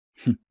water,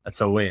 that's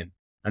a win.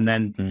 And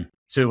then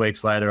 2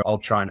 weeks later, I'll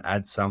try and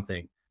add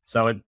something.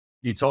 So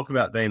you talk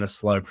about being a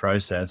slow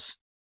process.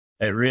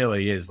 It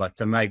really is. Like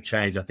to make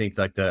change, I think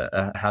like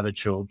the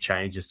habitual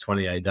change is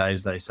 28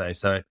 days, they say.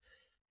 So,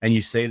 and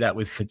you see that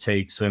with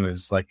fatigue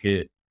swimmers, like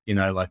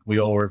like we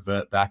all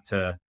revert back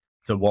to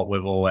what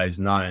we've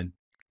always known.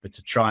 But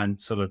to try and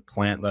sort of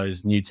plant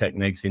those new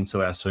techniques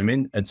into our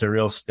swimming, it's a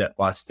real step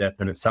by step,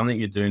 and it's something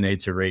you do need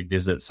to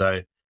revisit.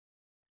 So,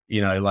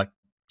 like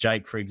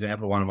Jake, for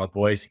example, one of my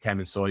boys, he came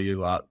and saw you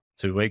like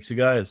 2 weeks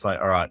ago. It's like,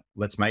 all right,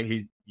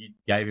 you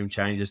gave him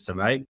changes to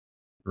make,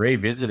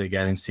 revisit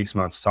again in 6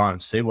 months' time,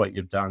 see what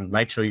you've done,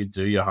 make sure you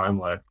do your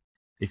homework.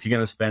 If you're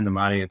going to spend the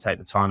money and take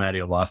the time out of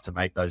your life to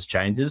make those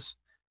changes,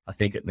 I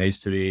think it needs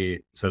to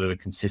be sort of a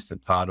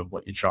consistent part of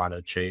what you're trying to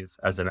achieve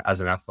as an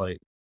athlete.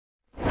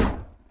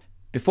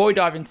 Before we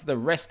dive into the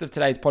rest of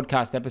today's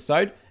podcast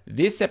episode,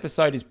 this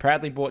episode is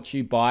proudly brought to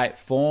you by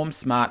Form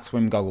Smart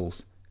Swim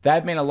Goggles.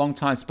 They've been a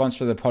long-time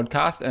sponsor of the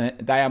podcast,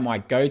 and they are my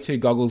go-to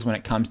goggles when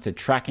it comes to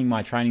tracking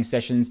my training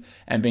sessions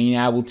and being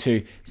able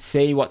to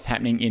see what's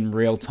happening in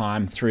real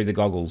time through the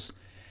goggles.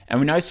 And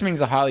we know swimming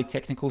is a highly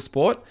technical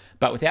sport,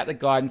 but without the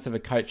guidance of a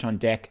coach on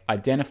deck,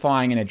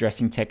 identifying and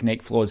addressing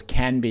technique flaws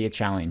can be a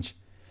challenge.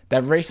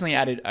 They've recently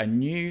added a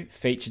new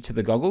feature to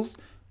the goggles,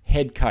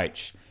 Head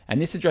Coach.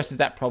 And this addresses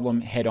that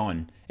problem head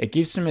on. It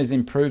gives swimmers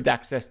improved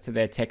access to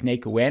their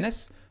technique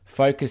awareness,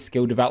 focus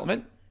skill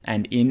development,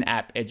 and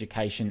in-app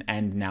education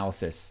and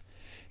analysis.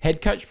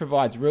 Head Coach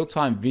provides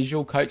real-time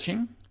visual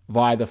coaching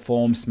via the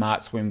Form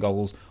Smart Swim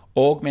Goggles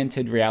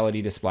augmented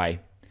reality display.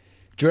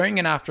 During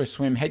and after a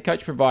swim, Head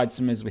Coach provides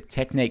swimmers with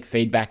technique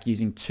feedback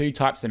using 2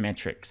 types of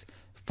metrics,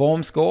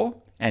 Form Score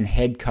and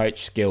Head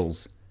Coach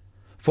Skills.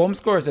 Form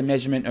Score is a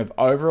measurement of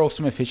overall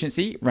swim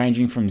efficiency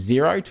ranging from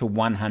 0 to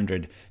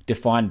 100,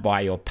 defined by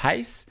your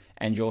pace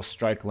and your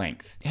stroke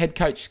length. Head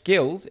Coach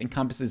Skills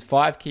encompasses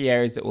 5 key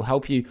areas that will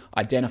help you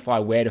identify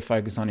where to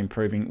focus on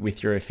improving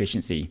with your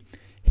efficiency: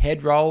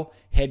 head roll,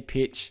 head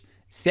pitch,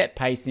 set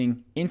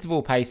pacing,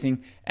 interval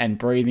pacing, and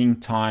breathing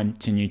time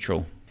to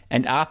neutral.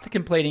 And after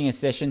completing a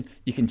session,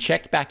 you can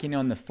check back in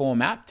on the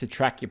Form app to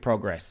track your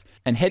progress.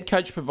 And Head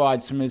Coach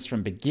provides swimmers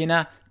from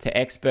beginner to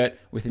expert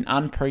with an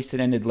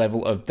unprecedented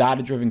level of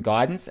data-driven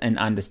guidance and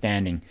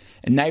understanding,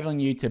 enabling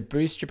you to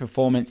boost your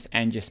performance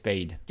and your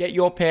speed. Get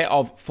your pair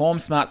of Form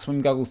Smart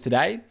Swim Goggles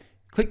today.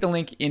 Click the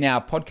link in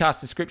our podcast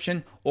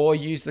description or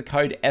use the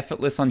code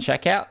EFFORTLESS on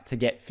checkout to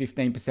get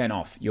 15%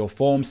 off your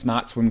Form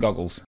Smart Swim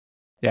Goggles.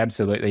 Yeah,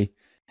 absolutely.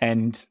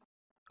 And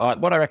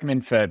what I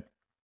recommend for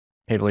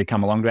people who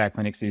come along to our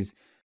clinics is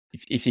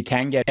if you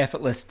can get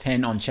Effortless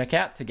 10 on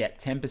checkout to get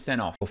 10%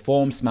 off for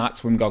Form Smart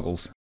Swim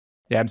Goggles.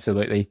 Yeah,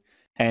 absolutely.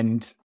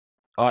 And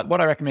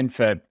what I recommend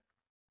for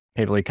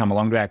people who come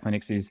along to our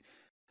clinics is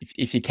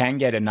if you can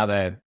get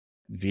another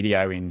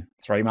video in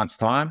 3 months'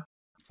 time,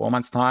 4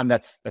 months' time,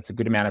 that's a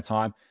good amount of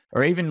time.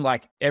 Or even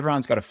like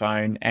everyone's got a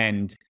phone,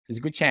 and there's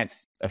a good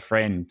chance a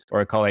friend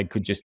or a colleague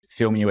could just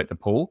film you at the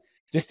pool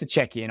just to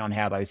check in on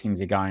how those things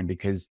are going,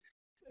 because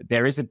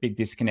there is a big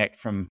disconnect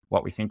from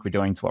what we think we're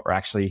doing to what we're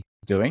actually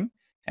doing.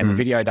 And the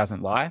video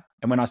doesn't lie.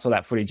 And when I saw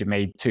that footage of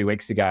me 2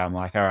 weeks ago, I'm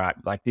like, all right,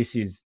 like this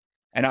is,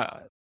 and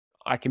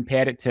I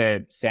compared it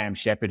to Sam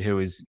Shepard, who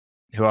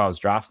I was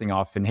drafting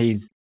off, and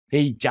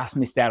he just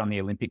missed out on the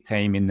Olympic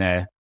team in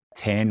the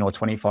 10 or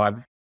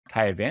 25K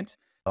event.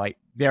 Like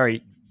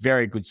very,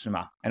 very good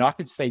swimmer. And I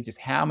could see just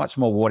how much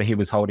more water he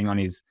was holding on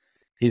his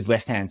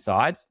left-hand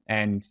side.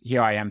 And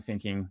here I am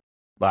thinking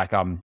like,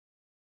 I'm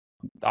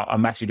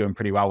actually doing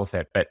pretty well with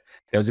it, but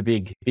there was a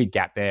big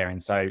gap there.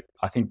 And so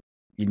I think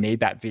you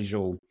need that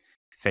visual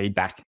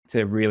feedback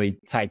to really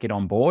take it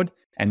on board,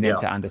 and then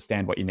to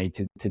understand what you need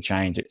to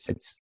change.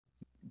 It's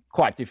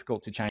quite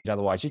difficult to change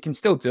otherwise. You can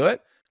still do it.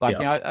 Like,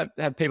 you know,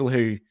 I have people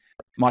who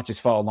might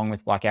just follow along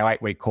with like our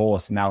 8-week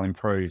course and they'll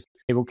improve.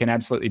 People can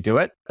absolutely do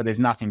it, but there's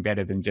nothing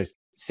better than just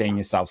seeing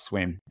yourself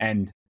swim.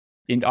 And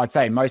I'd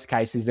say in most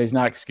cases, there's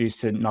no excuse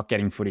to not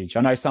getting footage.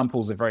 I know some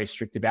pools are very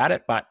strict about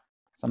it, but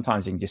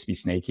sometimes you can just be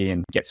sneaky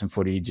and get some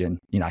footage, and,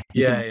 you know,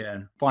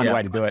 find a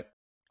way to do it.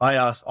 I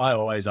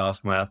always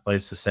ask my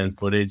athletes to send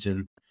footage,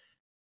 and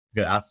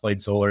we've got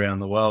athletes all around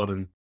the world,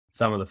 and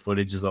some of the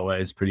footage is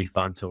always pretty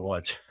fun to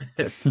watch.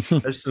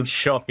 There's some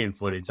shocking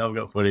footage. I've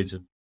got footage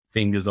of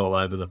fingers all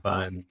over the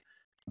phone.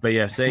 But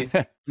yeah, see,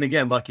 and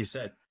again, like you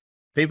said,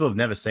 people have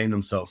never seen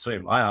themselves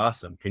swim. I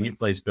ask them, can you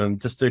please film,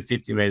 just do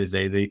 50 meters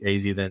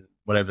easy than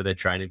whatever they're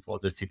training for,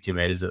 do 50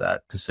 meters of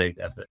that perceived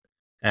effort.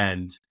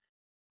 And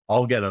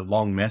I'll get a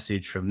long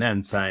message from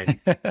them saying,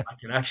 I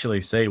can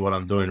actually see what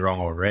I'm doing wrong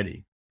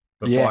already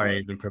before I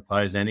even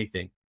propose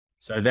anything.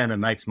 So then it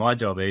makes my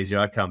job easier.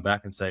 I come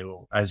back and say,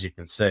 well, as you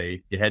can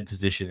see, your head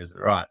position isn't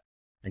right.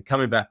 And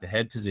coming back to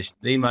head position,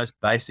 the most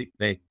basic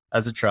thing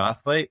as a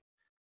triathlete,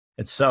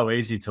 it's so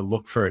easy to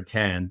look for a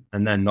can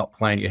and then not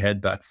plant your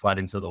head back flat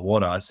into the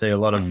water. I see a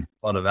lot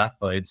of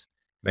athletes,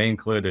 me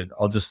included.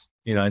 I'll just,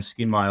 you know,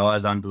 skin my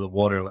eyes under the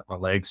water and let my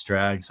legs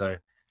drag. So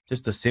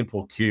just a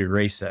simple cue: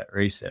 reset,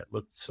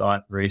 look,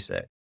 sight,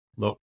 reset,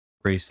 look,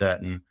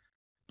 reset. And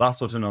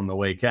Bustleton on the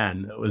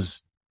weekend, it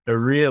was a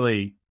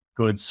really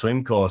good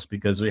swim course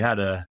because we've got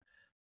to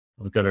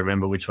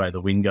remember which way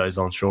the wind goes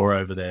onshore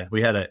over there.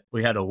 We had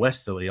a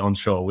westerly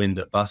onshore wind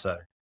at Busso,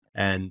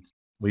 and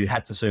we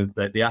had to swim.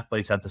 The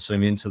athletes had to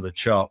swim into the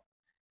chop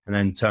and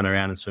then turn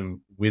around and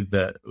swim with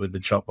the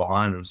chop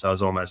behind them. So it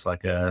was almost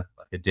like a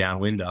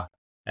downwinder.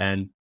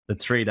 And the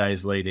 3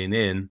 days leading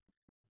in,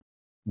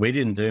 we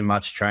didn't do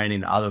much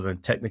training other than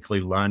technically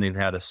learning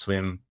how to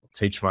swim,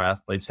 teach my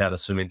athletes how to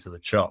swim into the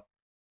chop.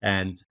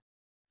 And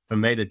for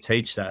me to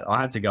teach that,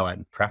 I had to go out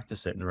and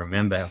practice it and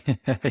remember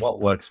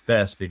what works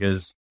best,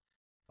 because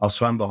I've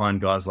swum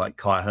behind guys like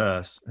Kai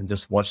Hurst and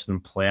just watch them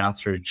plow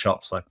through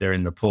chops like they're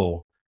in the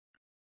pool.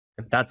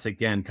 And that's,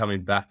 again,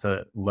 coming back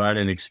to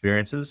learning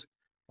experiences.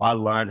 I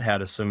learned how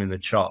to swim in the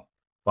chop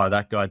by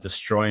that guy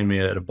destroying me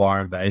at a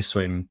Byron Bay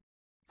swim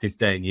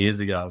 15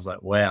 years ago. I was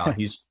like, wow,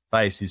 his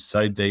face is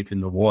so deep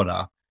in the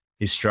water.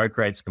 His stroke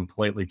rate's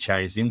completely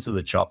changed into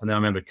the chop. And then I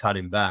remember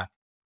cutting back,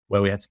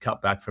 where we had to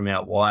cut back from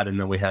out wide, and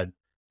then we had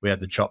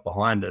the chop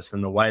behind us.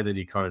 And the way that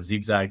he kind of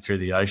zigzagged through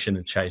the ocean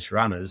and chased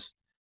runners,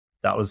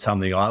 that was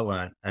something I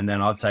learned. And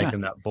then I've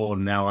taken that forward,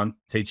 and now I'm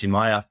teaching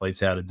my athletes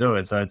how to do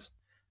it. So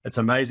it's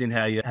amazing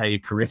how your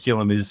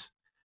curriculum is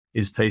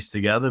pieced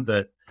together.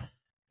 But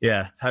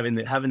yeah, having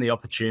the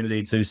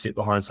opportunity to sit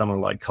behind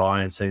someone like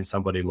Kai and seeing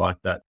somebody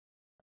like that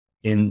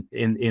in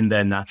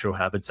their natural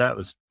habitat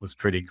was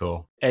pretty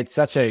cool. It's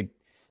such an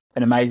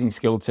amazing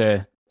skill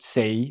to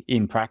see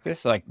in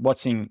practice. Like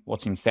watching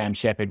Sam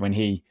Shepard when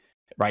he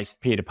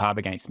raced pier to pub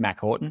against Mac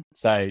Horton,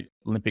 so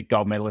Olympic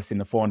gold medalist in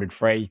the 400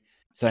 free.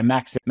 So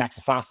Mac's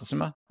a faster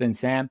swimmer than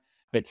Sam,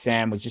 but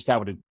Sam was just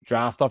able to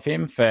draft off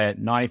him for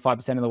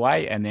 95% of the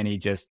way, and then he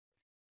just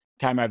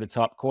came over the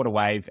top, caught a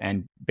wave,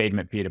 and beat him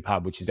at pier to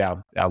pub, which is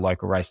our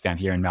local race down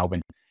here in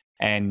Melbourne.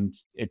 And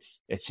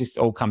it's just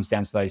all comes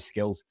down to those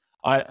skills.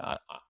 I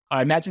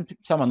imagine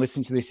someone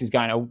listening to this is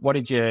going, oh, what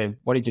did you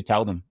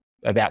tell them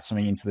about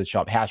swimming into the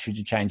chop? How should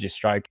you change your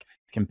stroke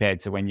compared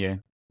to when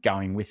you're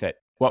going with it?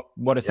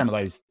 What are some of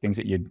those things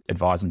that you'd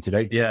advise them to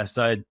do? Yeah.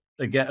 So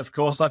again, of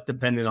course, like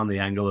depending on the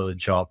angle of the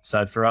chop.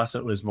 So for us,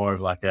 it was more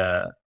of like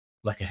a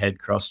head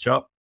cross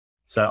chop.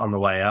 So on the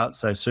way out,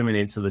 so swimming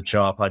into the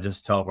chop, I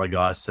just told my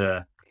guys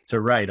to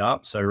rate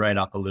up. So rate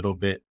up a little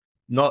bit,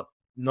 not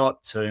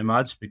too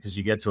much, because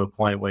you get to a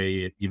point where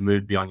you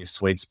move beyond your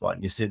sweet spot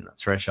and you're sitting at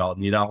threshold,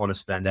 and you don't want to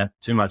spend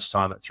too much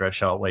time at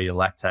threshold where you're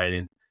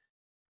lactating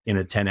in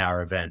a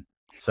 10-hour event.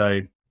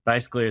 So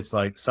basically, it's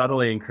like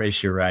subtly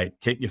increase your rate,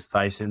 keep your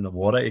face in the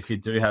water. If you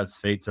do have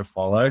feet to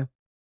follow,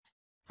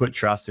 put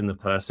trust in the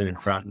person in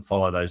front and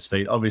follow those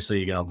feet. Obviously,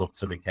 you're going to look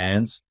to the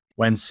cans.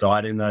 When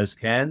sighting those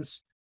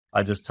cans,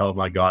 I just told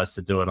my guys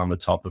to do it on the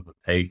top of a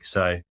peak.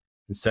 So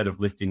instead of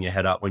lifting your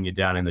head up when you're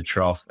down in the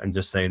trough and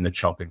just seeing the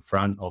chop in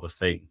front or the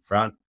feet in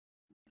front,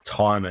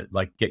 time it,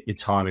 like get your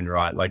timing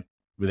right, like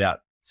without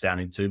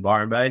sounding too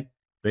Byron Bay,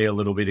 be a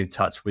little bit in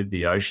touch with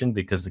the ocean,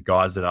 because the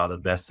guys that are the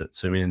best at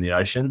swimming in the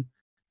ocean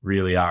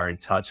really are in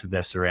touch with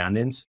their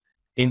surroundings.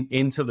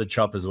 Into the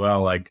chop as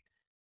well, like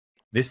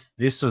this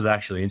was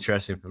actually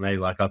interesting for me.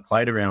 Like I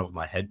played around with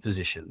my head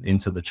position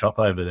into the chop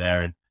over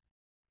there, and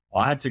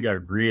I had to go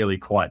really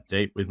quite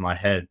deep with my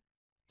head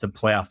to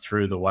plow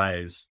through the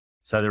waves.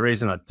 So the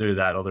reason I do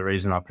that, or the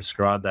reason I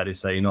prescribe that, is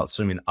so you're not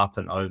swimming up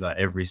and over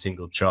every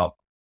single chop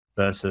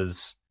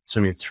versus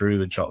swimming through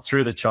the chop.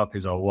 Through the chop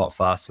is a lot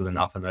faster than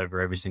up and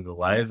over every single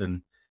wave,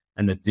 and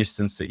the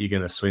distance that you're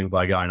going to swim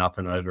by going up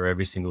and over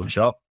every single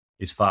chop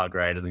is far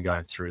greater than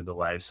going through the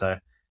wave. So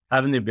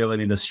having the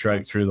ability to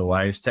stroke through the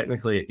waves,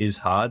 technically it is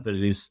hard, but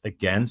it is,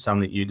 again,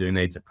 something that you do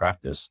need to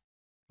practice.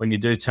 When you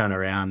do turn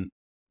around,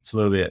 it's a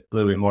little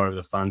bit more of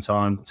the fun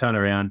time. Turn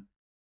around,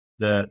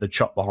 the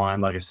chop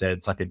behind, like I said,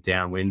 it's like a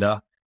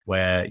downwinder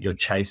where you're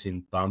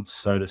chasing bumps,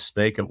 so to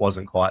speak. It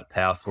wasn't quite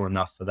powerful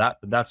enough for that,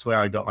 but that's where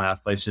I got my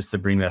athletes, just to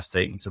bring their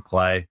feet into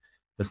play.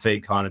 The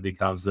feet kind of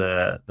becomes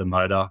the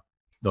motor,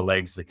 the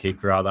legs, the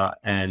kick rather,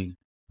 and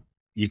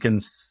you can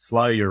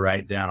slow your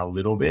rate down a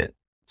little bit.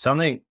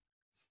 Something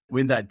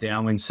with that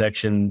downwind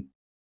section,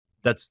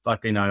 that's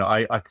like,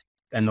 I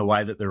and the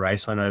way that the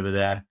race went over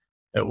there,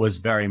 it was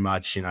very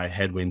much,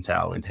 headwind,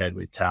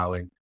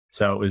 tailwind.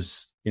 So it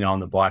was, on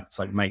the bike, it's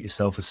like make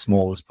yourself as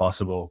small as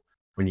possible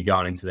when you're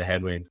going into the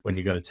headwind. When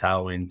you got a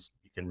tailwind,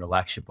 you can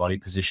relax your body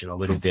position a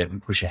little bit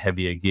and push a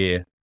heavier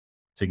gear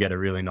to get a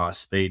really nice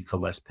speed for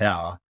less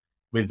power.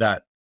 With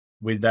that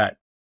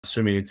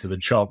swimming into the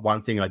chop,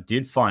 one thing I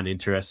did find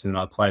interesting and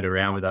I played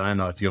around with, I don't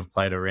know if you've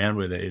played around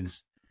with it,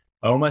 is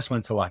I almost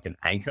went to like an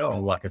anchor or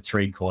like a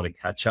 3/4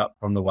 catch up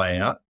on the way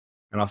out.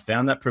 And I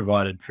found that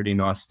provided pretty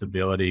nice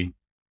stability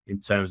in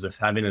terms of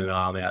having an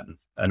arm out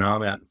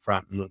in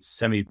front and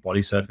semi body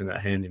surfing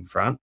that hand in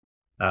front.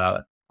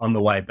 On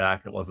the way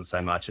back, it wasn't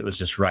so much. It was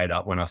just right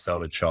up when I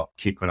felt a chop,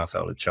 kick when I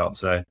felt a chop.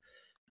 So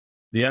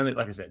the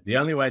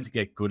only way to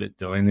get good at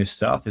doing this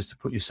stuff is to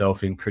put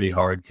yourself in pretty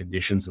horrid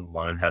conditions and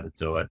learn how to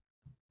do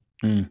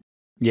it.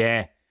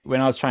 Yeah.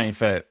 When I was training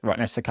for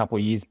Rightness a couple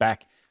of years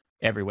back,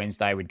 every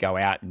Wednesday we'd go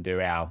out and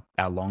do our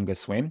longer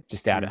swim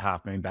just out at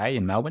Half Moon Bay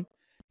in Melbourne.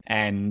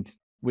 And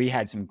we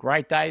had some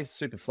great days,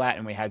 super flat,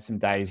 and we had some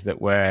days that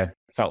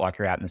felt like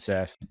you're out in the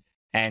surf.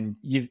 And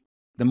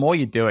the more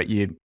you do it,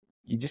 you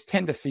just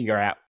tend to figure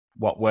out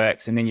what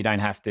works, and then you don't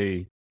have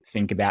to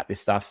think about this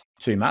stuff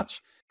too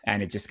much,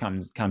 and it just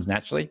comes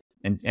naturally.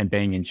 And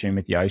being in tune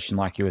with the ocean,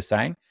 like you were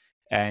saying,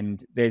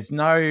 and there's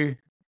no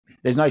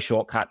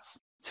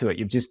shortcuts to it.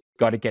 You've just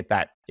got to get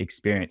that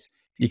experience.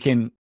 You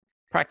can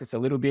practice a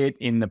little bit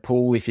in the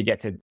pool if you get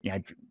to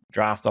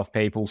draft off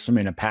people, swim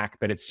in a pack,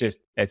 but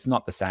it's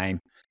not the same.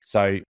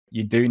 So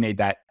you do need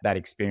that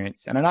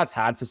experience. And I know it's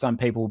hard for some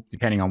people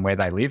depending on where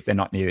they live. They're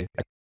not near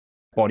a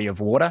body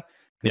of water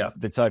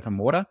that's open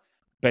water.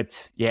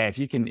 But yeah, if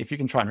you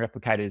can try and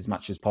replicate it as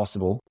much as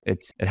possible,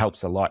 it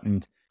helps a lot.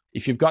 And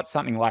if you've got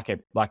something like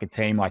a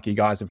team like you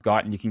guys have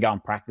got, and you can go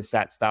and practice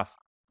that stuff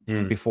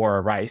before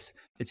a race,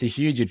 it's a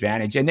huge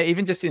advantage. And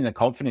even just in the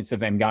confidence of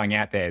them going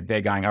out there,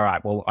 they're going, all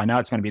right, well, I know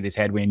it's going to be this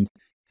headwind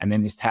and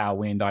then this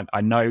tailwind.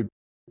 I know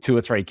 2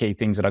 or 3 key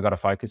things that I got to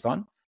focus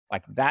on.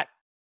 Like that,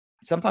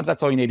 sometimes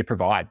that's all you need to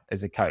provide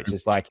as a coach.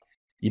 It's like,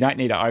 you don't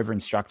need to over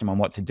instruct them on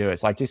what to do.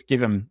 It's like, just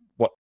give them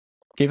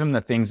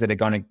the things that are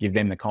going to give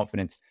them the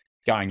confidence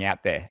going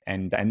out there,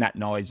 and that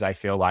knowledge they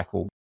feel like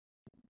will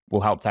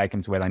help take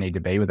them to where they need to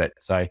be with it.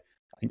 So I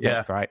think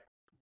that's great.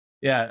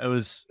 Yeah, it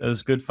was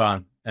good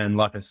fun. And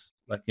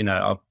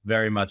I've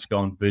very much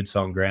gone boots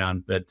on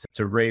ground, but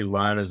to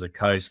relearn as a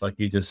coach, like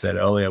you just said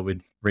earlier,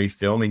 with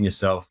refilming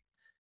yourself,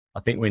 I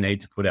think we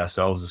need to put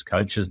ourselves as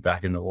coaches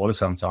back in the water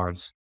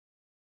sometimes.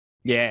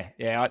 Yeah.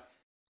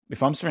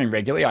 If I'm swimming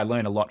regularly, I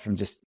learn a lot from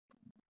just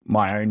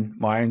my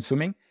own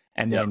swimming.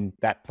 And then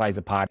that plays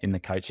a part in the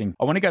coaching.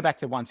 I want to go back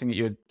to one thing that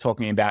you were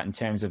talking about in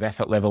terms of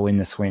effort level in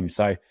the swim.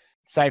 So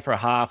say for a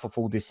half or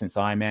full distance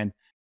Ironman,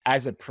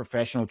 as a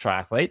professional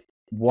triathlete,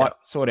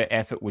 what sort of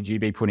effort would you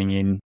be putting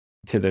in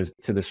to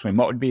the swim?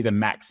 What would be the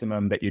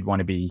maximum that you'd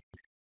want to be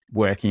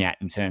working at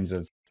in terms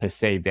of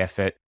perceived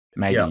effort,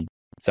 maybe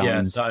zones?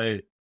 Yeah, so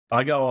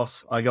I go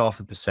off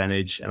a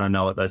percentage, and I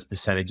know what those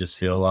percentages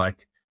feel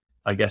like.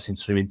 I guess in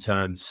swimming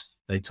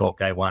terms, they talk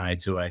A1,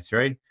 A2,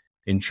 A3.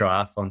 In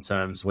triathlon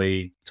terms,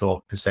 we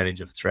talk percentage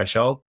of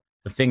threshold.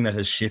 The thing that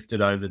has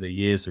shifted over the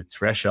years with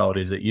threshold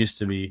is it used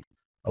to be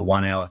a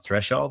 1 hour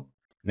threshold.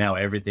 Now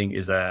everything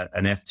is an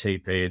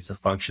FTP. It's a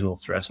functional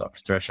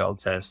threshold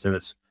test, and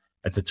it's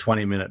a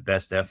 20-minute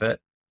best effort.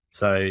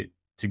 So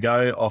to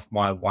go off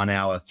my 1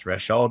 hour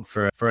threshold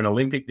for an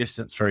Olympic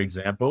distance, for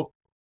example,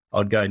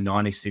 I'd go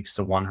 96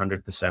 to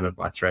 100% of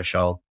my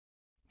threshold.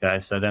 Okay,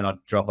 so then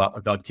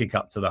I'd kick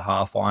up to the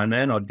half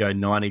Ironman. I'd go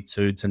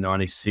 92 to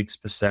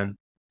 96%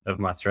 of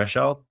my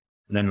threshold.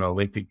 And then an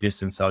Olympic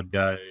distance, I'd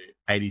go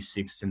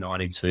 86 to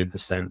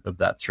 92% of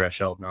that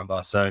threshold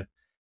number. So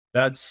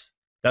that's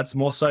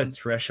more so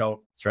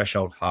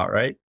threshold heart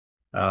rate.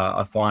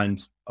 I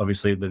find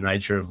obviously the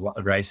nature of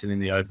racing in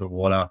the open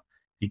water,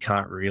 you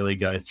can't really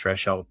go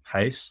threshold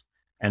pace.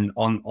 And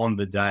on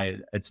the day,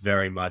 it's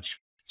very much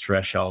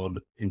threshold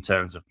in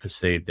terms of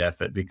perceived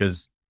effort,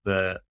 because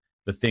the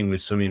thing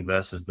with swimming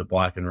versus the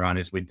bike and run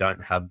is we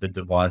don't have the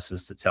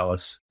devices to tell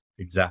us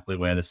exactly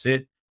where to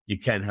sit. You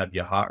can have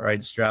your heart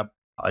rate strap.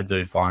 I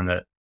do find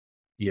that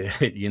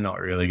you're not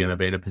really going to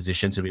be in a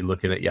position to be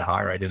looking at your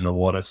heart rate in the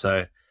water.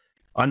 So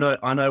I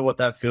know what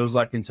that feels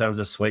like in terms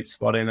of sweet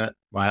spot in it.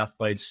 My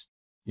athletes,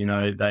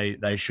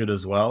 they should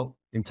as well.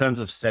 In terms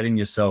of setting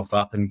yourself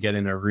up and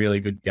getting a really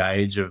good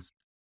gauge of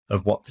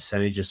what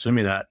percentage you're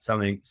swimming at,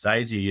 something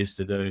Seiji used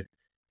to do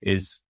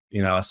is,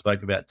 I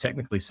spoke about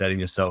technically setting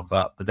yourself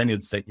up, but then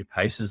you'd set your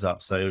paces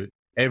up. So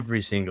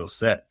every single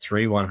set,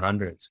 3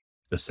 100s,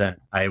 percent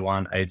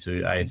A1,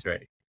 A2, A3.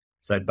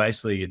 So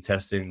basically you're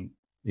testing,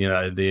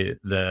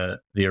 the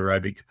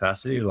aerobic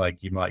capacity.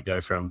 Like you might go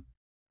from,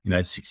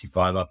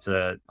 65 up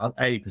to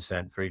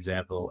 80%, for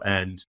example.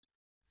 And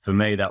for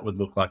me, that would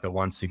look like a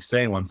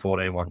 116,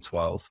 114,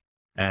 112.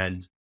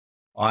 And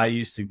I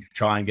used to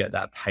try and get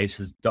that pace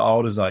as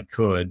dialed as I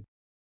could,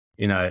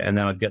 and then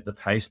I'd get the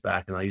pace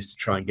back, and I used to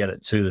try and get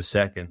it to the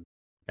second.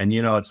 And,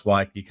 it's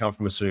like you come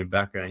from a swimming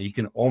background, you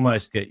can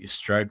almost get your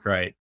stroke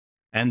rate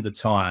and the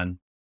time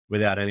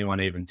without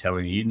anyone even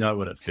telling you. You know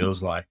what it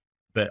feels like.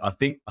 But I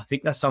think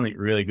that's something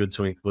really good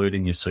to include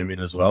in your swimming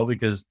as well,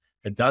 because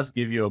it does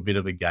give you a bit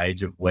of a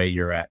gauge of where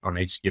you're at on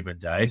each given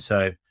day.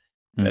 So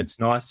it's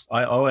nice.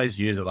 I always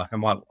use it. Like I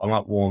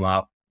might warm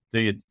up,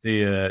 do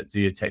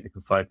your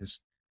technical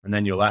focus, and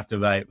then you'll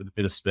activate with a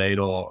bit of speed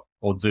or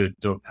do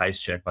a pace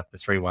check like the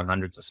 3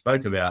 100s I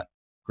spoke about.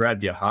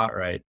 Grab your heart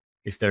rate.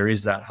 If there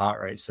is that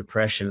heart rate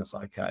suppression, it's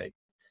like, okay,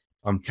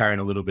 I'm carrying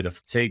a little bit of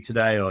fatigue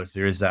today. Or if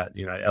there is that,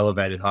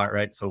 elevated heart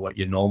rate for what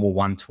your normal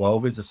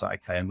 112 is, it's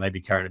like, okay, I'm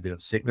maybe carrying a bit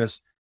of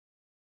sickness.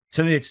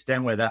 To the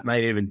extent where that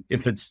may even,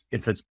 if it's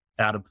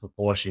out of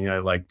proportion,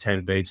 like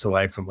 10 beats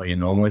away from where you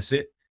normally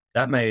sit,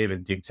 that may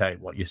even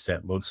dictate what your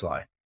set looks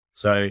like.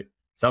 So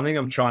something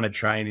I'm trying to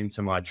train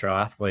into my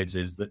triathletes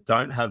is that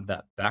don't have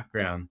that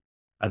background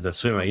as a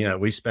swimmer.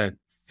 We spent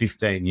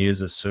 15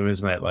 years as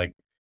swimmers, mate. Like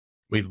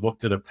we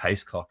looked at a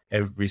pace clock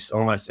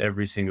almost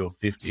every single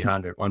 50,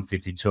 100,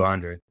 150,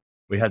 200.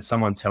 We had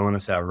someone telling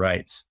us our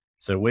rates.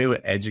 So we were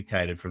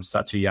educated from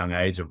such a young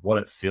age of what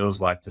it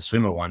feels like to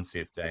swim a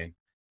 115,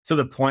 to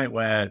the point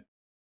where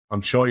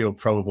I'm sure you'll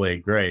probably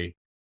agree.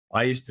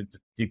 I used to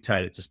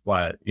dictate it just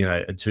by,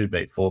 a 2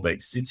 beat, 4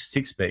 beat,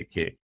 6 beat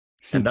kick.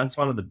 And that's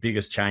one of the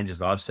biggest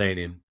changes I've seen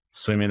in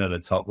swimming at a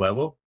top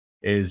level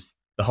is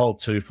the whole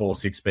 2, 4,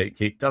 6 beat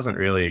kick doesn't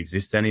really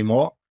exist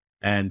anymore.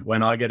 And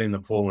when I get in the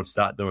pool and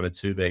start doing a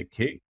 2 beat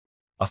kick,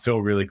 I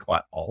feel really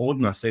quite old.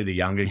 And I see the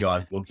younger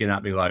guys looking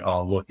at me like,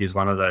 oh, look, he's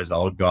one of those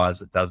old guys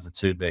that does the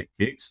 2 beat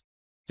kicks.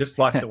 Just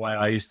like the way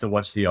I used to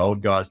watch the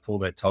old guys pull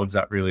their togs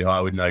up really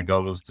high with no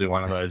goggles, do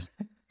one of those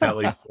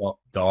belly flop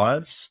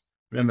dives.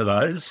 Remember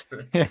those?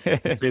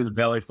 See the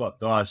belly flop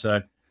dive.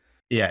 So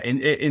yeah,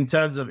 in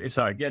terms of,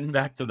 getting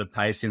back to the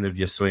pacing of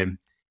your swim,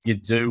 you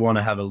do want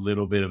to have a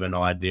little bit of an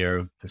idea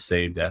of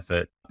perceived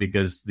effort,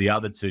 because the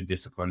other two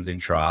disciplines in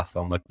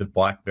triathlon, like the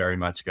bike very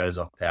much goes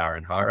off power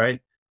and heart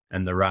rate,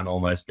 and the run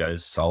almost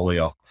goes solely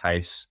off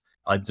pace.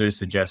 I do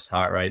suggest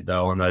heart rate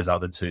though on those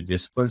other two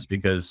disciplines,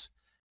 because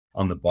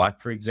on the bike,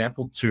 for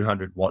example,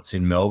 200 watts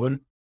in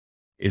Melbourne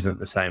isn't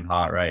the same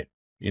heart rate,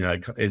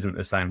 isn't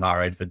the same heart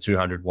rate for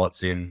 200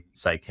 watts in,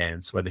 say,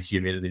 Cairns, where the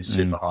humidity is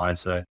super high.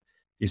 So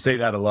you see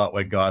that a lot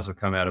where guys will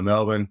come out of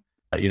Melbourne,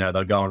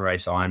 they'll go and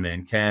race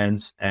Ironman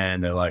Cairns,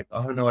 and they're like, oh,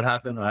 I don't know what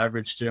happened. I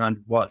averaged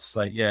 200 watts.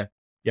 Like, yeah,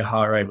 your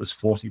heart rate was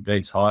 40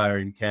 beats higher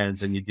in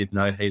Cairns and you did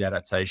no heat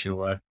adaptation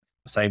work.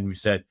 Same we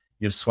said,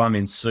 you've swum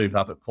in soup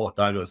up at Port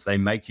Douglas. They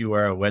make you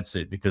wear a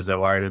wetsuit because they're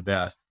worried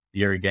about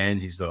the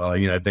Irrigantes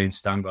or, being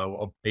stung by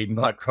or beaten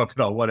by a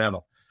crocodile, whatever.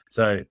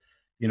 So,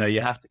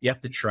 you have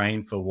to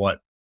train for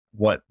what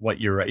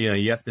you're,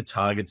 you have to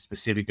target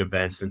specific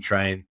events and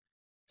train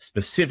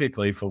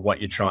specifically for what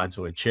you're trying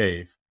to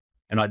achieve.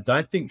 And I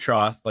don't think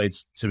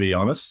triathletes, to be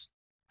honest,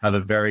 have a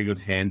very good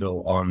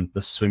handle on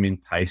the swimming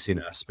pacing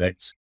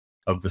aspects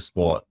of the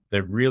sport.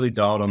 They're really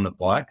dialed on the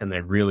bike and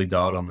they're really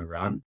dialed on the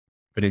run.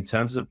 But in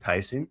terms of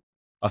pacing,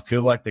 I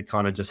feel like they're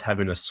kind of just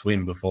having a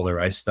swim before the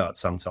race starts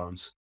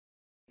sometimes.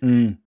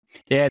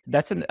 Yeah,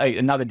 that's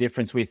another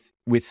difference with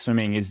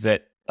swimming is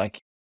that,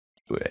 like,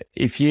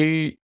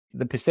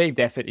 the perceived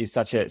effort is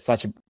such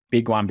a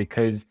big one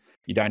because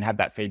you don't have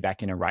that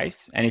feedback in a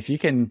race. And if you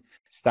can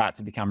start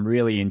to become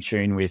really in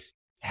tune with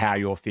how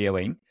you're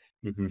feeling,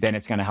 then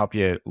it's going to help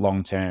you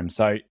long term.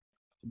 So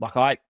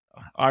like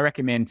I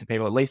recommend to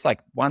people at least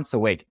like once a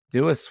week,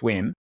 do a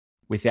swim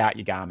without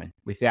your Garmin,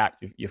 without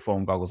your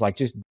form goggles. Like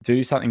just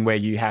do something where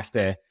you have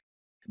to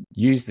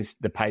use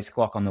the pace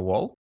clock on the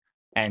wall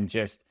and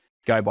just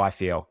go by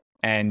feel.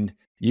 And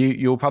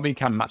you'll probably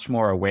become much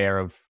more aware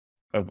of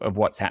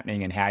what's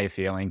happening and how you're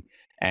feeling,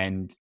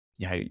 and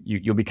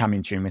you'll become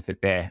in tune with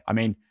it there. I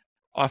mean,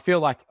 I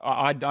feel like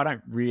I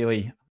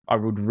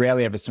would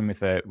rarely ever swim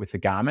with a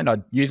Garmin.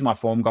 I'd use my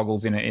form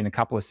goggles in a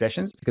couple of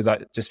sessions because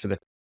just for the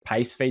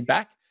pace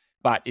feedback.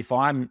 But if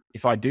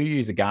I do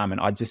use a Garmin,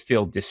 I just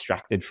feel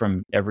distracted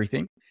from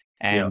everything,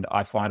 and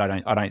I find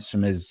I don't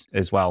swim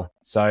as well.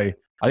 So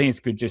I think it's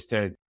good just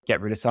to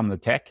get rid of some of the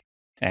tech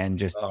and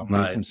just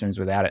do some swims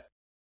without it.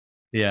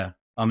 Yeah,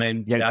 I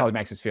mean, it probably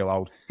makes us feel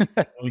old.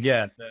 Well,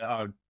 yeah,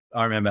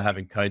 I remember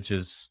having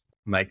coaches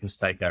make us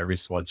take our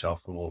wristwatch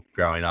off when we were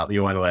growing up.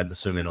 You weren't allowed to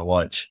swim in a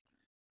watch.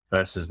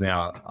 Versus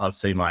now, I'll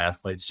see my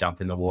athletes jump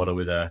in the water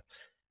with a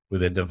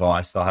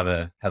device. They'll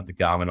have the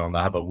Garmin on.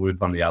 They'll have a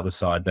Whoop on the other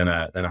side, then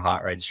a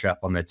heart rate strap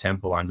on their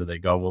temple under their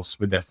goggles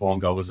with their form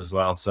goggles as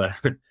well. So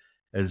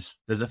there's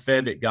a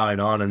fair bit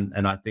going on,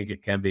 and I think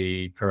it can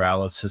be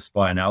paralysis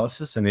by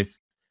analysis. And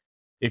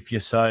if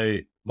you're so,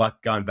 like,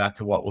 going back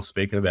to what we were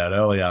speaking about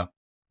earlier,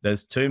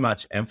 there's too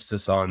much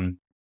emphasis on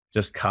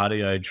just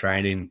cardio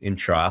training in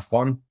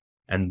triathlon.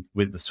 And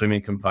with the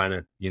swimming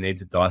component, you need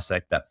to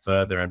dissect that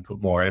further and put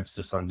more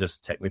emphasis on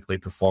just technically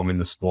performing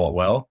the sport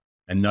well.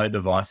 And no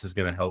device is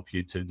going to help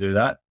you to do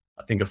that.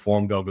 I think a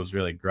form goggle is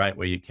really great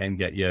where you can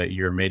get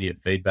your immediate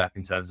feedback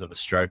in terms of a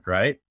stroke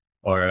rate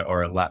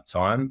or a lap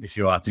time if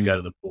you are to go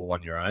to the pool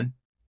on your own.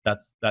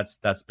 That's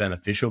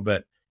beneficial.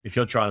 But if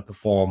you're trying to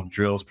perform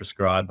drills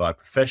prescribed by a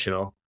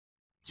professional,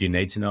 do you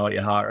need to know what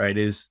your heart rate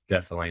is?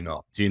 Definitely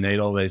not. Do you need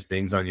all these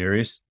things on your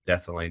wrist?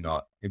 Definitely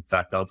not. In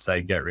fact, I'd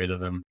say get rid of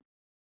them.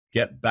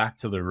 Get back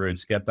to the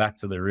roots, get back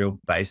to the real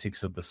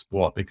basics of the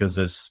sport, because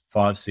there's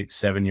 5, 6,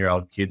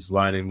 7-year-old kids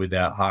learning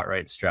without heart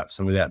rate straps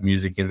and without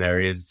music in their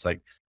ears. It's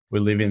like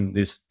we live in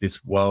this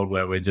world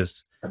where we're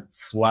just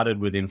flooded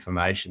with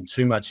information,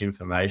 too much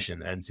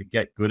information. And to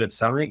get good at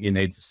something, you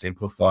need to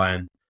simplify.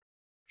 And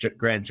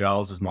Grant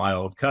Giles is my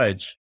old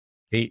coach.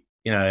 He,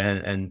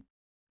 and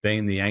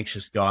being the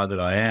anxious guy that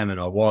I am and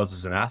I was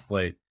as an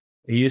athlete,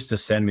 he used to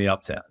send me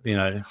up to,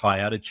 high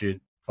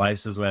altitude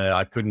places where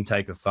I couldn't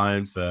take a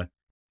phone for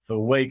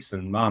weeks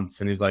and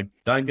months. And he's like,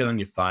 don't get on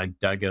your phone,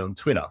 don't get on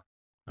Twitter.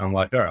 And I'm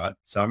like, all right.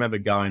 So I remember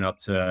going up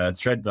to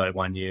Threadboat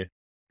one year.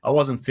 I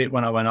wasn't fit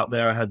when I went up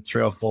there. I had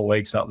 3 or 4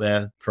 weeks up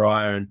there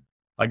prior, and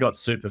I got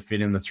super fit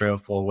in the 3 or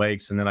 4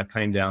 weeks. And then I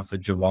came down for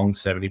Geelong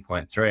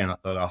 70.3 and I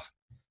thought,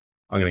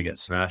 I'm going to get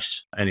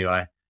smashed.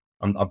 Anyway,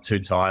 I'm too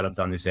tired. I've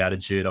done this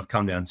altitude. I've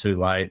come down too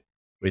late,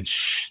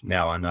 which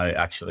now I know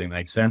actually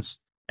makes sense.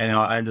 And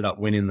I ended up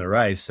winning the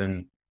race.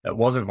 And it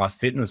wasn't my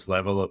fitness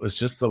level. It was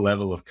just the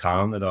level of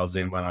calm that I was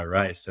in when I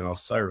raced. And I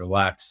was so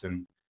relaxed.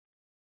 And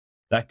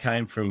that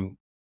came from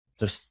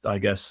just, I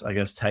guess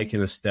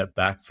taking a step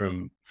back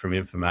from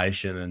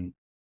information. And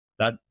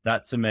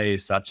that to me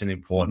is such an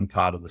important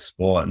part of the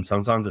sport. And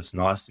sometimes it's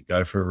nice to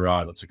go for a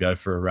ride or to go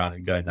for a run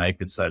and go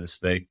naked, so to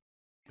speak,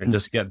 and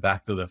just get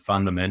back to the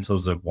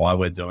fundamentals of why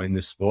we're doing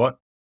this sport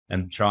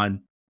and try and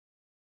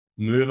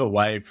move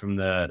away from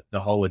the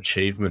whole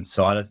achievement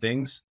side of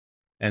things.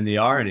 And the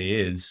irony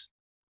is,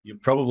 you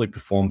probably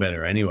perform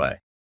better anyway.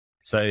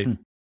 So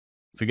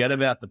forget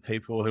about the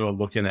people who are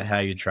looking at how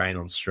you train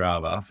on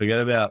Strava.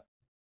 Forget about,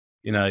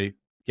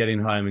 getting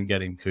home and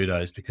getting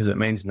kudos, because it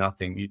means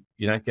nothing.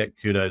 You don't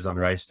get kudos on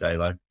race day.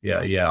 Like,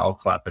 yeah, I'll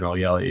clap and I'll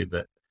yell at you,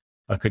 but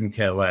I couldn't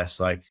care less.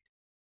 Like,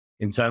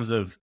 in terms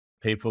of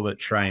people that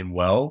train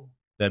well,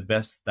 they're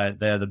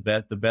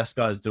the best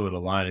guys do it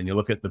alone. And you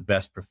look at the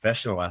best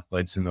professional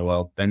athletes in the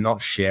world, they're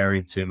not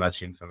sharing too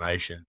much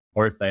information.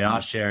 Or if they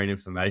are sharing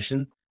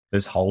information,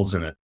 there's holes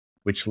in it,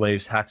 which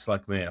leaves hacks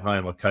like me at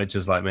home or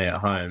coaches like me at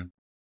home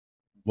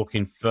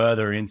looking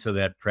further into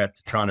their prep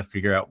to trying to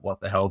figure out what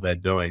the hell they're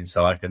doing,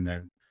 so I can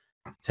then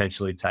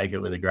potentially take it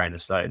with a grain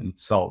of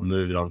salt and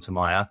move it on to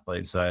my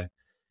athletes. So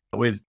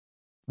with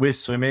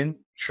swimming,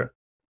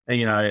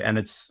 and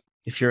it's,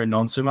 if you're a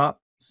non-swimmer,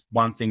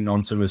 one thing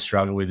non-swimmers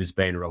struggle with is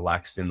being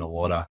relaxed in the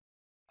water.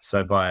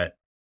 So by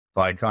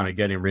kind of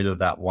getting rid of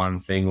that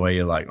one thing where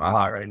you're like, my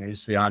heart rate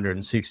needs to be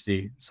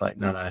 160, it's like,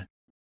 no.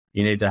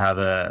 You need to have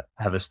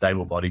a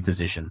stable body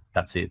position.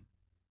 That's it.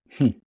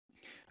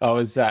 I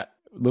was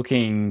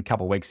looking a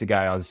couple of weeks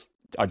ago.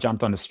 I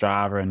jumped onto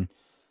Strava and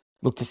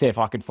looked to see if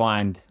I could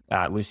find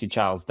Lucy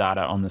Charles'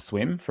 data on the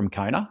swim from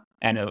Kona.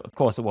 And of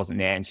course it wasn't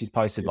there. And she's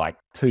posted like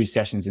 2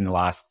 sessions in the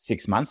last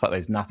 6 months. Like,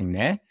 there's nothing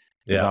there.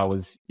 Because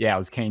I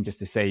was keen just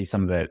to see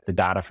some of the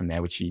data from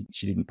there, which she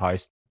didn't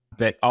post.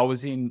 But I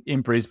was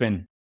in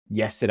Brisbane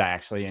yesterday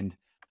actually, and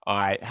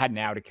I had an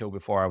hour to kill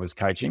before I was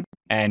coaching.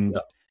 And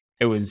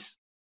it's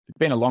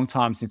been a long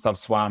time since I've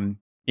swum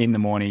in the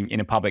morning in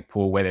a public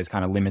pool where there's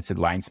kind of limited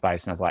lane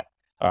space. And I was like,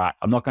 all right,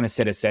 I'm not going to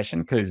set a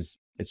session because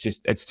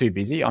it's too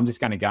busy. I'm just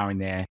going to go in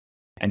there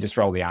and just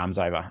roll the arms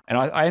over. And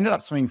I ended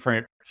up swimming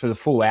for the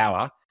full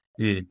hour,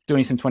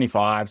 doing some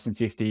 25s, some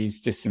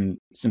 50s, just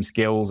some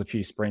skills, a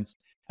few sprints.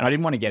 And I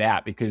didn't want to get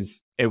out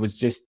because it was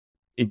just,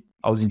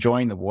 I was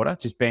enjoying the water,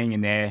 just being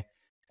in there,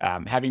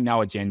 having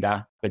no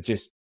agenda, but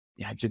just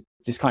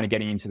kind of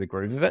getting into the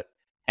groove of it.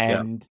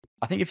 And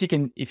I think if you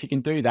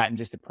can do that and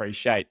just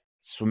appreciate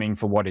swimming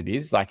for what it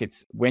is, like,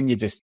 it's when you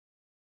just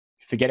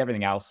forget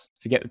everything else,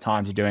 forget the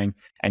times you're doing,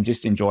 and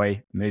just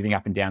enjoy moving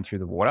up and down through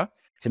the water.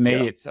 To me,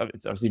 it's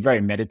obviously very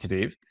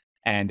meditative,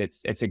 and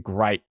it's a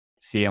great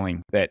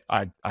feeling that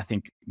I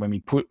think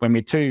when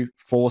we're too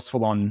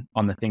forceful on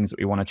the things that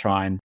we want to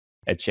try and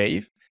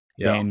achieve,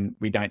 Yeah. then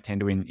we don't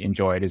tend to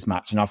enjoy it as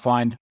much. And I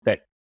find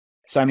that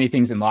so many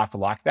things in life are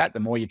like that. The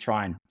more you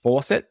try and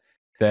force it,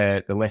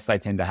 the less they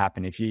tend to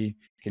happen. If you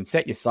can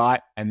set your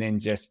sight and then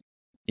just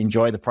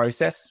enjoy the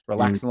process,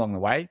 relax along the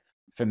way,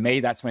 for me,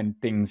 that's when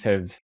things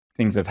have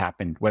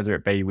happened, whether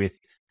it be with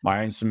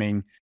my own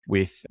swimming,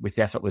 with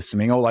effortless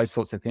swimming, all those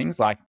sorts of things.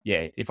 Like,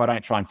 yeah, if I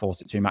don't try and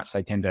force it too much,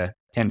 they tend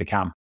to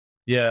come.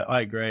 Yeah, I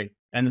agree.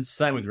 And it's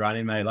the same with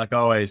running, mate. Like I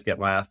always get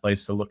my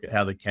athletes to look at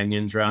how the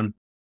Kenyans run.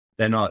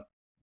 They're not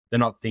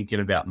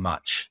thinking about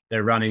much.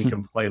 They're running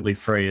completely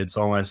free. It's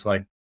almost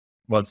like,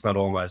 well, it's not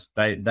almost.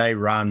 They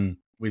run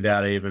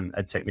without even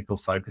a technical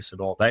focus at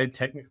all. They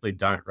technically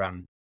don't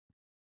run,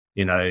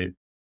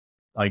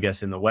 I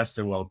guess in the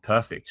Western world,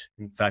 perfect.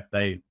 In fact,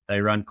 they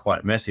run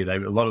quite messy. A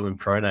lot of them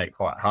pronate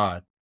quite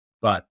hard.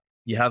 But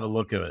you have a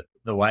look at it,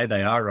 the way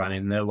they are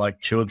running, they're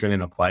like children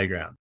in a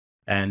playground.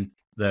 And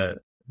Haile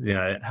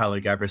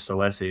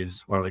Gebrselassie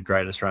is one of the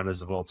greatest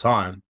runners of all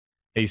time.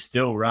 He's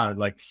still run,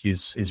 like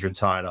he's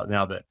retired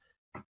now, but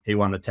he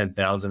won the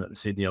 10,000 at the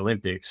Sydney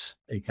Olympics.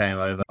 He came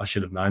over. I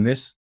should have known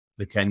this,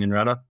 the Kenyan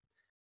runner.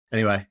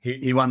 Anyway,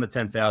 he won the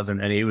 10,000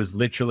 and he was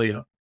literally,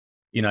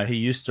 he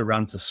used to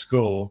run to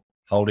school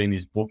holding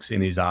his books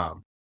in his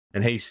arm.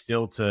 And he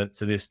still, to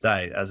this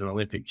day, as an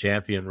Olympic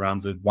champion,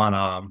 runs with one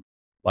arm,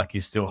 like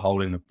he's still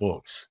holding the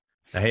books.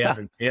 Now,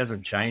 he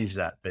hasn't changed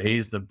that, but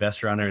he's the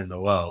best runner in the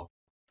world.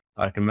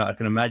 I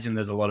can imagine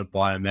there's a lot of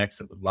biomechs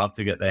that would love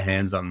to get their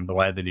hands on the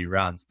way that he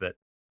runs. But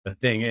the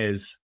thing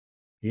is,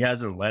 he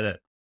hasn't let it,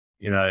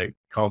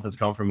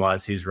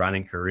 compromise his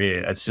running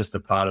career. It's just a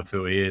part of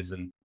who he is.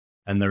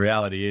 And the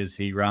reality is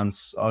he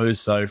runs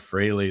so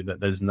freely that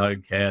there's no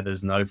care,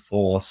 there's no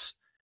force.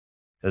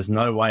 There's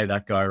no way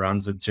that guy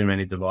runs with too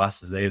many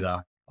devices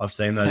either. I've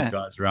seen those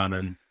guys run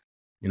and,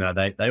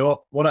 they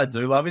all, what I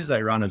do love is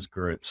they run as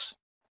groups.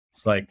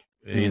 It's like,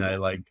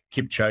 like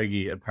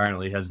Kipchoge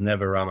apparently has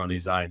never run on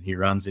his own. He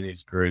runs in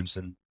his groups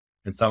and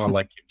someone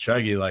like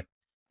Kipchoge, like,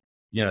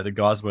 the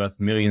guy's worth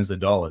millions of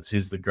dollars.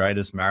 He's the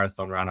greatest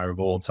marathon runner of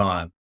all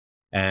time.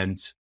 And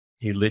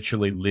he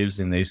literally lives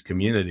in these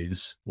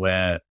communities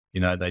where,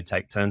 they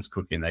take turns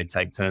cooking, they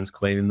take turns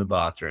cleaning the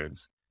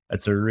bathrooms.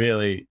 It's a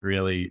really,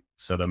 really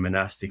sort of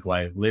monastic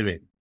way of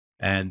living.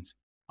 And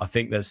I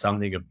think there's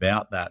something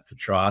about that for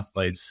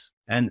triathletes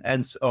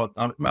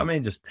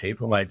just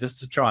people, mate, just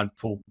to try and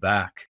pull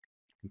back,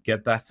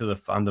 get back to the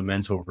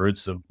fundamental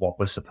roots of what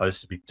we're supposed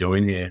to be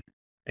doing here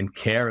and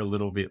care a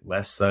little bit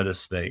less, so to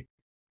speak.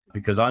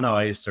 Because I know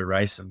I used to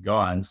race some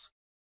guys.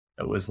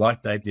 It was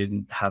like they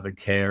didn't have a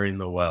care in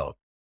the world.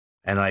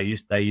 And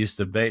they used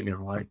to beat me.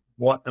 I'm like,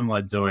 what am I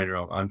doing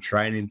wrong? I'm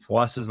training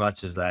twice as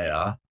much as they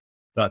are.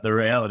 But the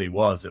reality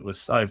was it was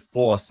so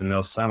forced and there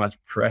was so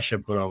much pressure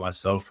put on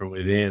myself from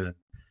within. And,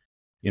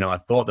 I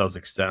thought that was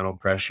external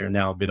pressure. And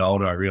now a bit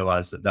older, I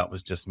realized that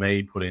was just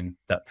me putting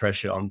that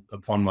pressure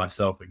upon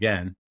myself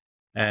again.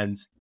 And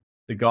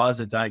the guys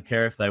that don't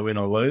care if they win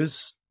or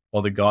lose,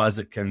 or the guys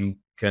that can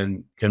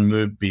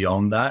move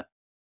beyond that,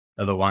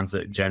 are the ones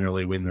that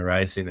generally win the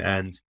racing.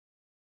 And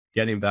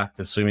getting back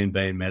to swimming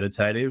being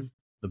meditative,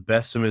 the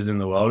best swimmers in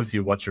the world, if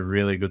you watch a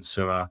really good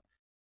swimmer,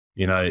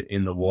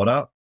 in the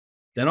water,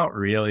 they're not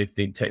really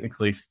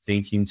technically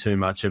thinking too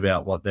much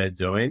about what they're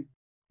doing.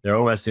 They're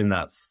almost in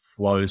that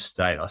flow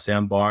state. I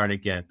sound Byron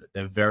again, but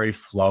they're very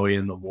flowy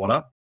in the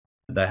water.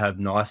 They have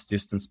nice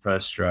distance per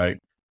stroke.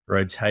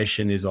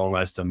 Rotation is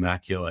almost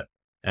immaculate.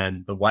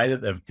 And the way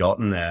that they've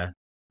gotten there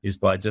is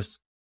by just,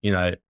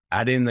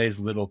 adding these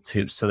little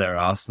tips to their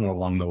arsenal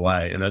along the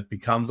way. And it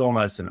becomes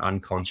almost an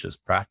unconscious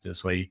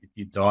practice where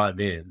you dive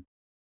in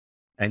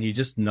and you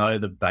just know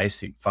the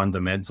basic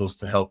fundamentals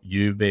to help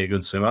you be a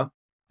good swimmer.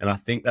 And I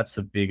think that's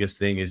the biggest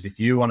thing is if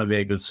you want to be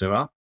a good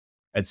swimmer,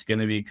 it's going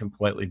to be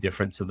completely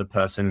different to the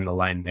person in the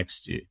lane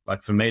next to you.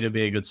 Like for me to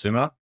be a good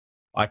swimmer,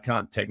 I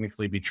can't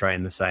technically be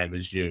trained the same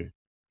as you.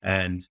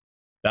 And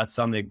that's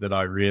something that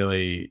I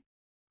really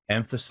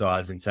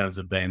emphasize in terms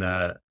of being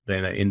an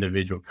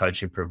individual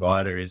coaching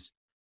provider is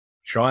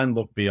try and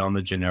look beyond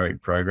the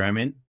generic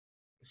programming,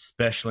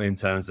 especially in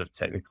terms of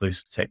technically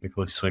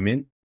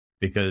swimming,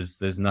 because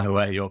there's no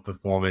way you're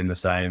performing the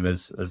same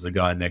as the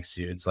guy next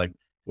to you. It's like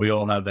we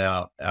all have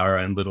our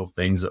own little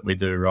things that we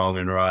do wrong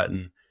and right,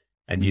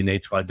 and you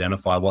need to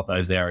identify what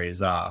those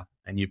areas are,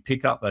 and you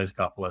pick up those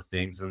couple of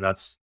things, and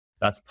that's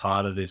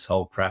part of this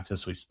whole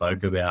practice we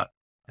spoke about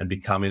and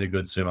becoming a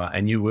good swimmer.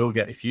 And you will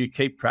get, if you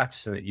keep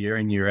practicing it year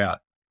in, year out,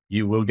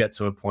 you will get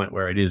to a point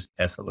where it is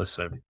effortless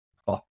swimming.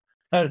 Oh,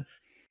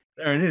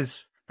 there it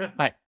is.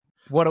 Mate,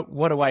 what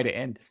a way to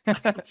end.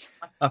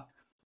 I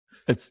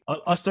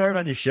saw it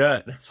on your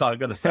shirt, so I've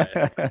got to say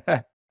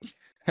it.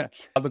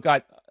 Look,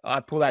 I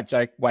pull that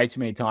joke way too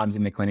many times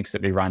in the clinics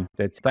that we run.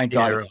 Thank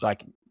God it's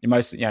like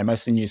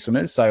mostly new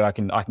swimmers, so I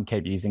can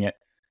keep using it.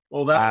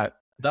 Well,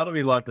 that'll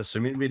be like the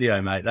swimming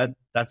video, mate.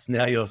 That's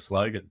now your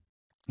slogan.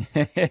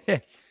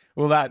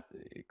 Well,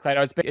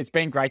 Clayton, it's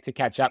been great to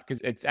catch up because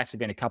it's actually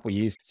been a couple of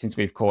years since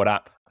we've caught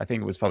up. I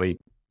think it was probably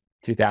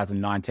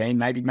 2019,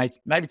 maybe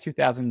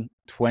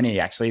 2020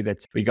 actually,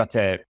 that we got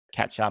to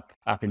catch up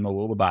in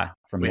Mooloolaba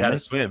from We had a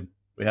swim.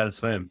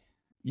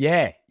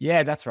 Yeah,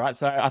 that's right.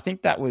 So I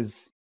think that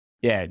was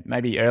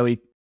maybe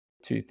early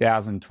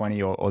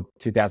 2020 or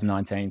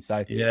 2019.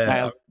 So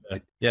yeah,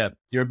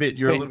 you're a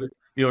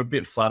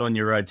bit flat on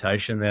your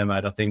rotation there,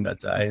 mate. I think that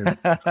day.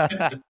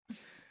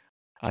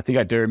 I think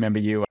I do remember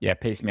you,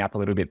 piecing me up a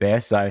little bit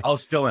there. So I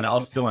was still an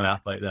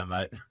athlete there,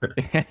 mate.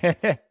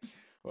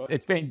 Well,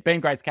 it's been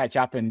great to catch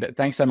up, and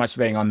thanks so much for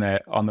being on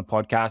the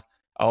podcast.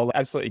 I'll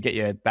absolutely get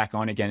you back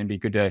on again and be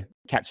good to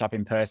catch up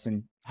in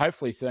person,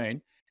 hopefully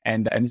soon.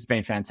 And this has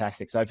been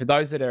fantastic. So for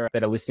those that are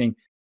listening,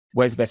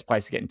 where's the best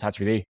place to get in touch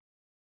with you?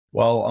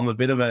 Well, I'm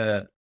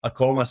I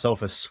call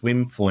myself a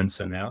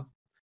swimfluencer now.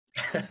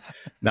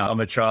 No,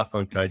 I'm a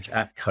triathlon coach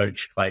at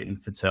Coach Clayton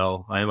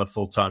Fettell. I am a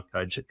full-time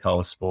coach at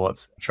Cola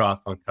Sports,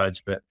 triathlon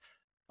coach, but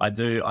I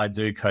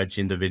do coach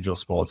individual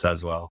sports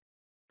as well.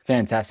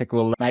 Fantastic.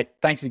 Well, mate,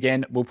 thanks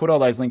again. We'll put all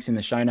those links in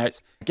the show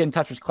notes. Get in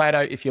touch with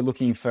Clayton if you're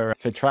looking for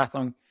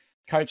triathlon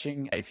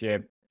coaching. If you're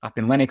up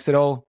in Lennox at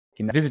all,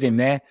 you can visit him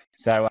there.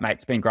 So, mate,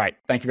 it's been great.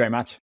 Thank you very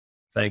much.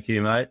 Thank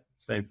you, mate.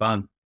 It's been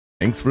fun.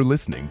 Thanks for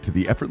listening to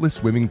the Effortless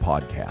Swimming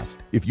Podcast.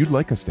 If you'd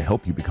like us to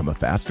help you become a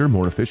faster,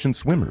 more efficient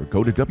swimmer,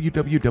 go to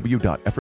www.effortlessly.com